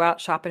don't want to go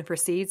out shopping for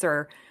seeds,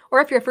 or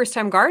if you're a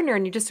first-time gardener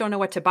and you just don't know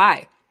what to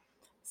buy.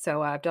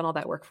 So I've done all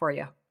that work for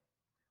you.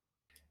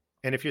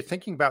 And if you're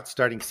thinking about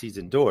starting seeds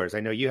indoors, I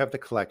know you have the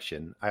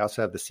collection. I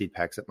also have the seed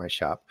packs at my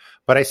shop,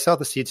 but I sell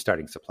the seed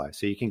starting supply.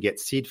 So you can get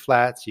seed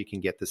flats, you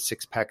can get the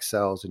 6-pack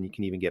cells, and you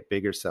can even get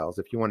bigger cells.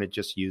 If you want to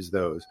just use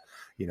those,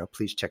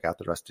 please check out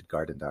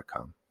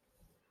therustedgarden.com.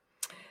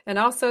 And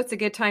also, it's a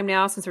good time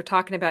now, since we're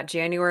talking about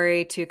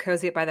January, to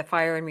cozy up by the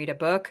fire and read a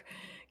book.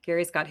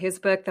 Gary's got his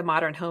book, The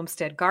Modern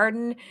Homestead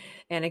Garden.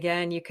 And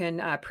again, you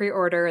can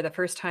pre-order The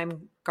First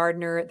Time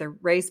Gardener, The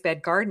Raised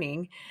Bed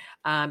Gardening,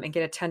 and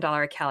get a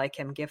 $10 Callie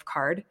Kim gift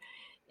card.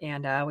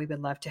 And we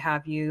would love to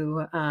have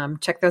you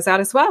check those out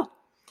as well.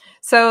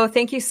 So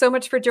thank you so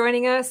much for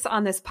joining us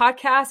on this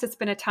podcast. It's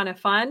been a ton of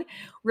fun.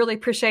 Really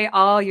appreciate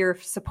all your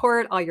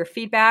support, all your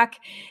feedback,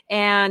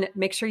 and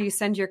make sure you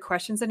send your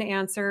questions and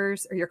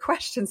answers, or your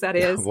questions, that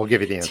is. We'll give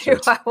you the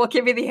answers. We'll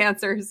give you the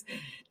answers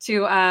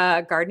to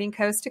gardening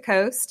coast to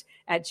coast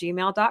at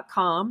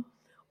gmail.com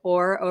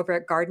or over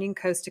at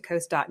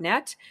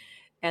gardeningcoast2coast.net.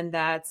 And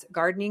that's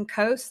gardening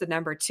coast, the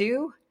number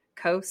 2,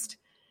 coast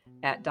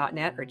at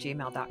 .net or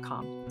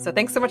gmail.com. So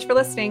thanks so much for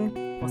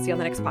listening. We'll see you on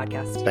the next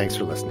podcast. Thanks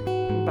for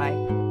listening.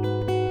 Bye.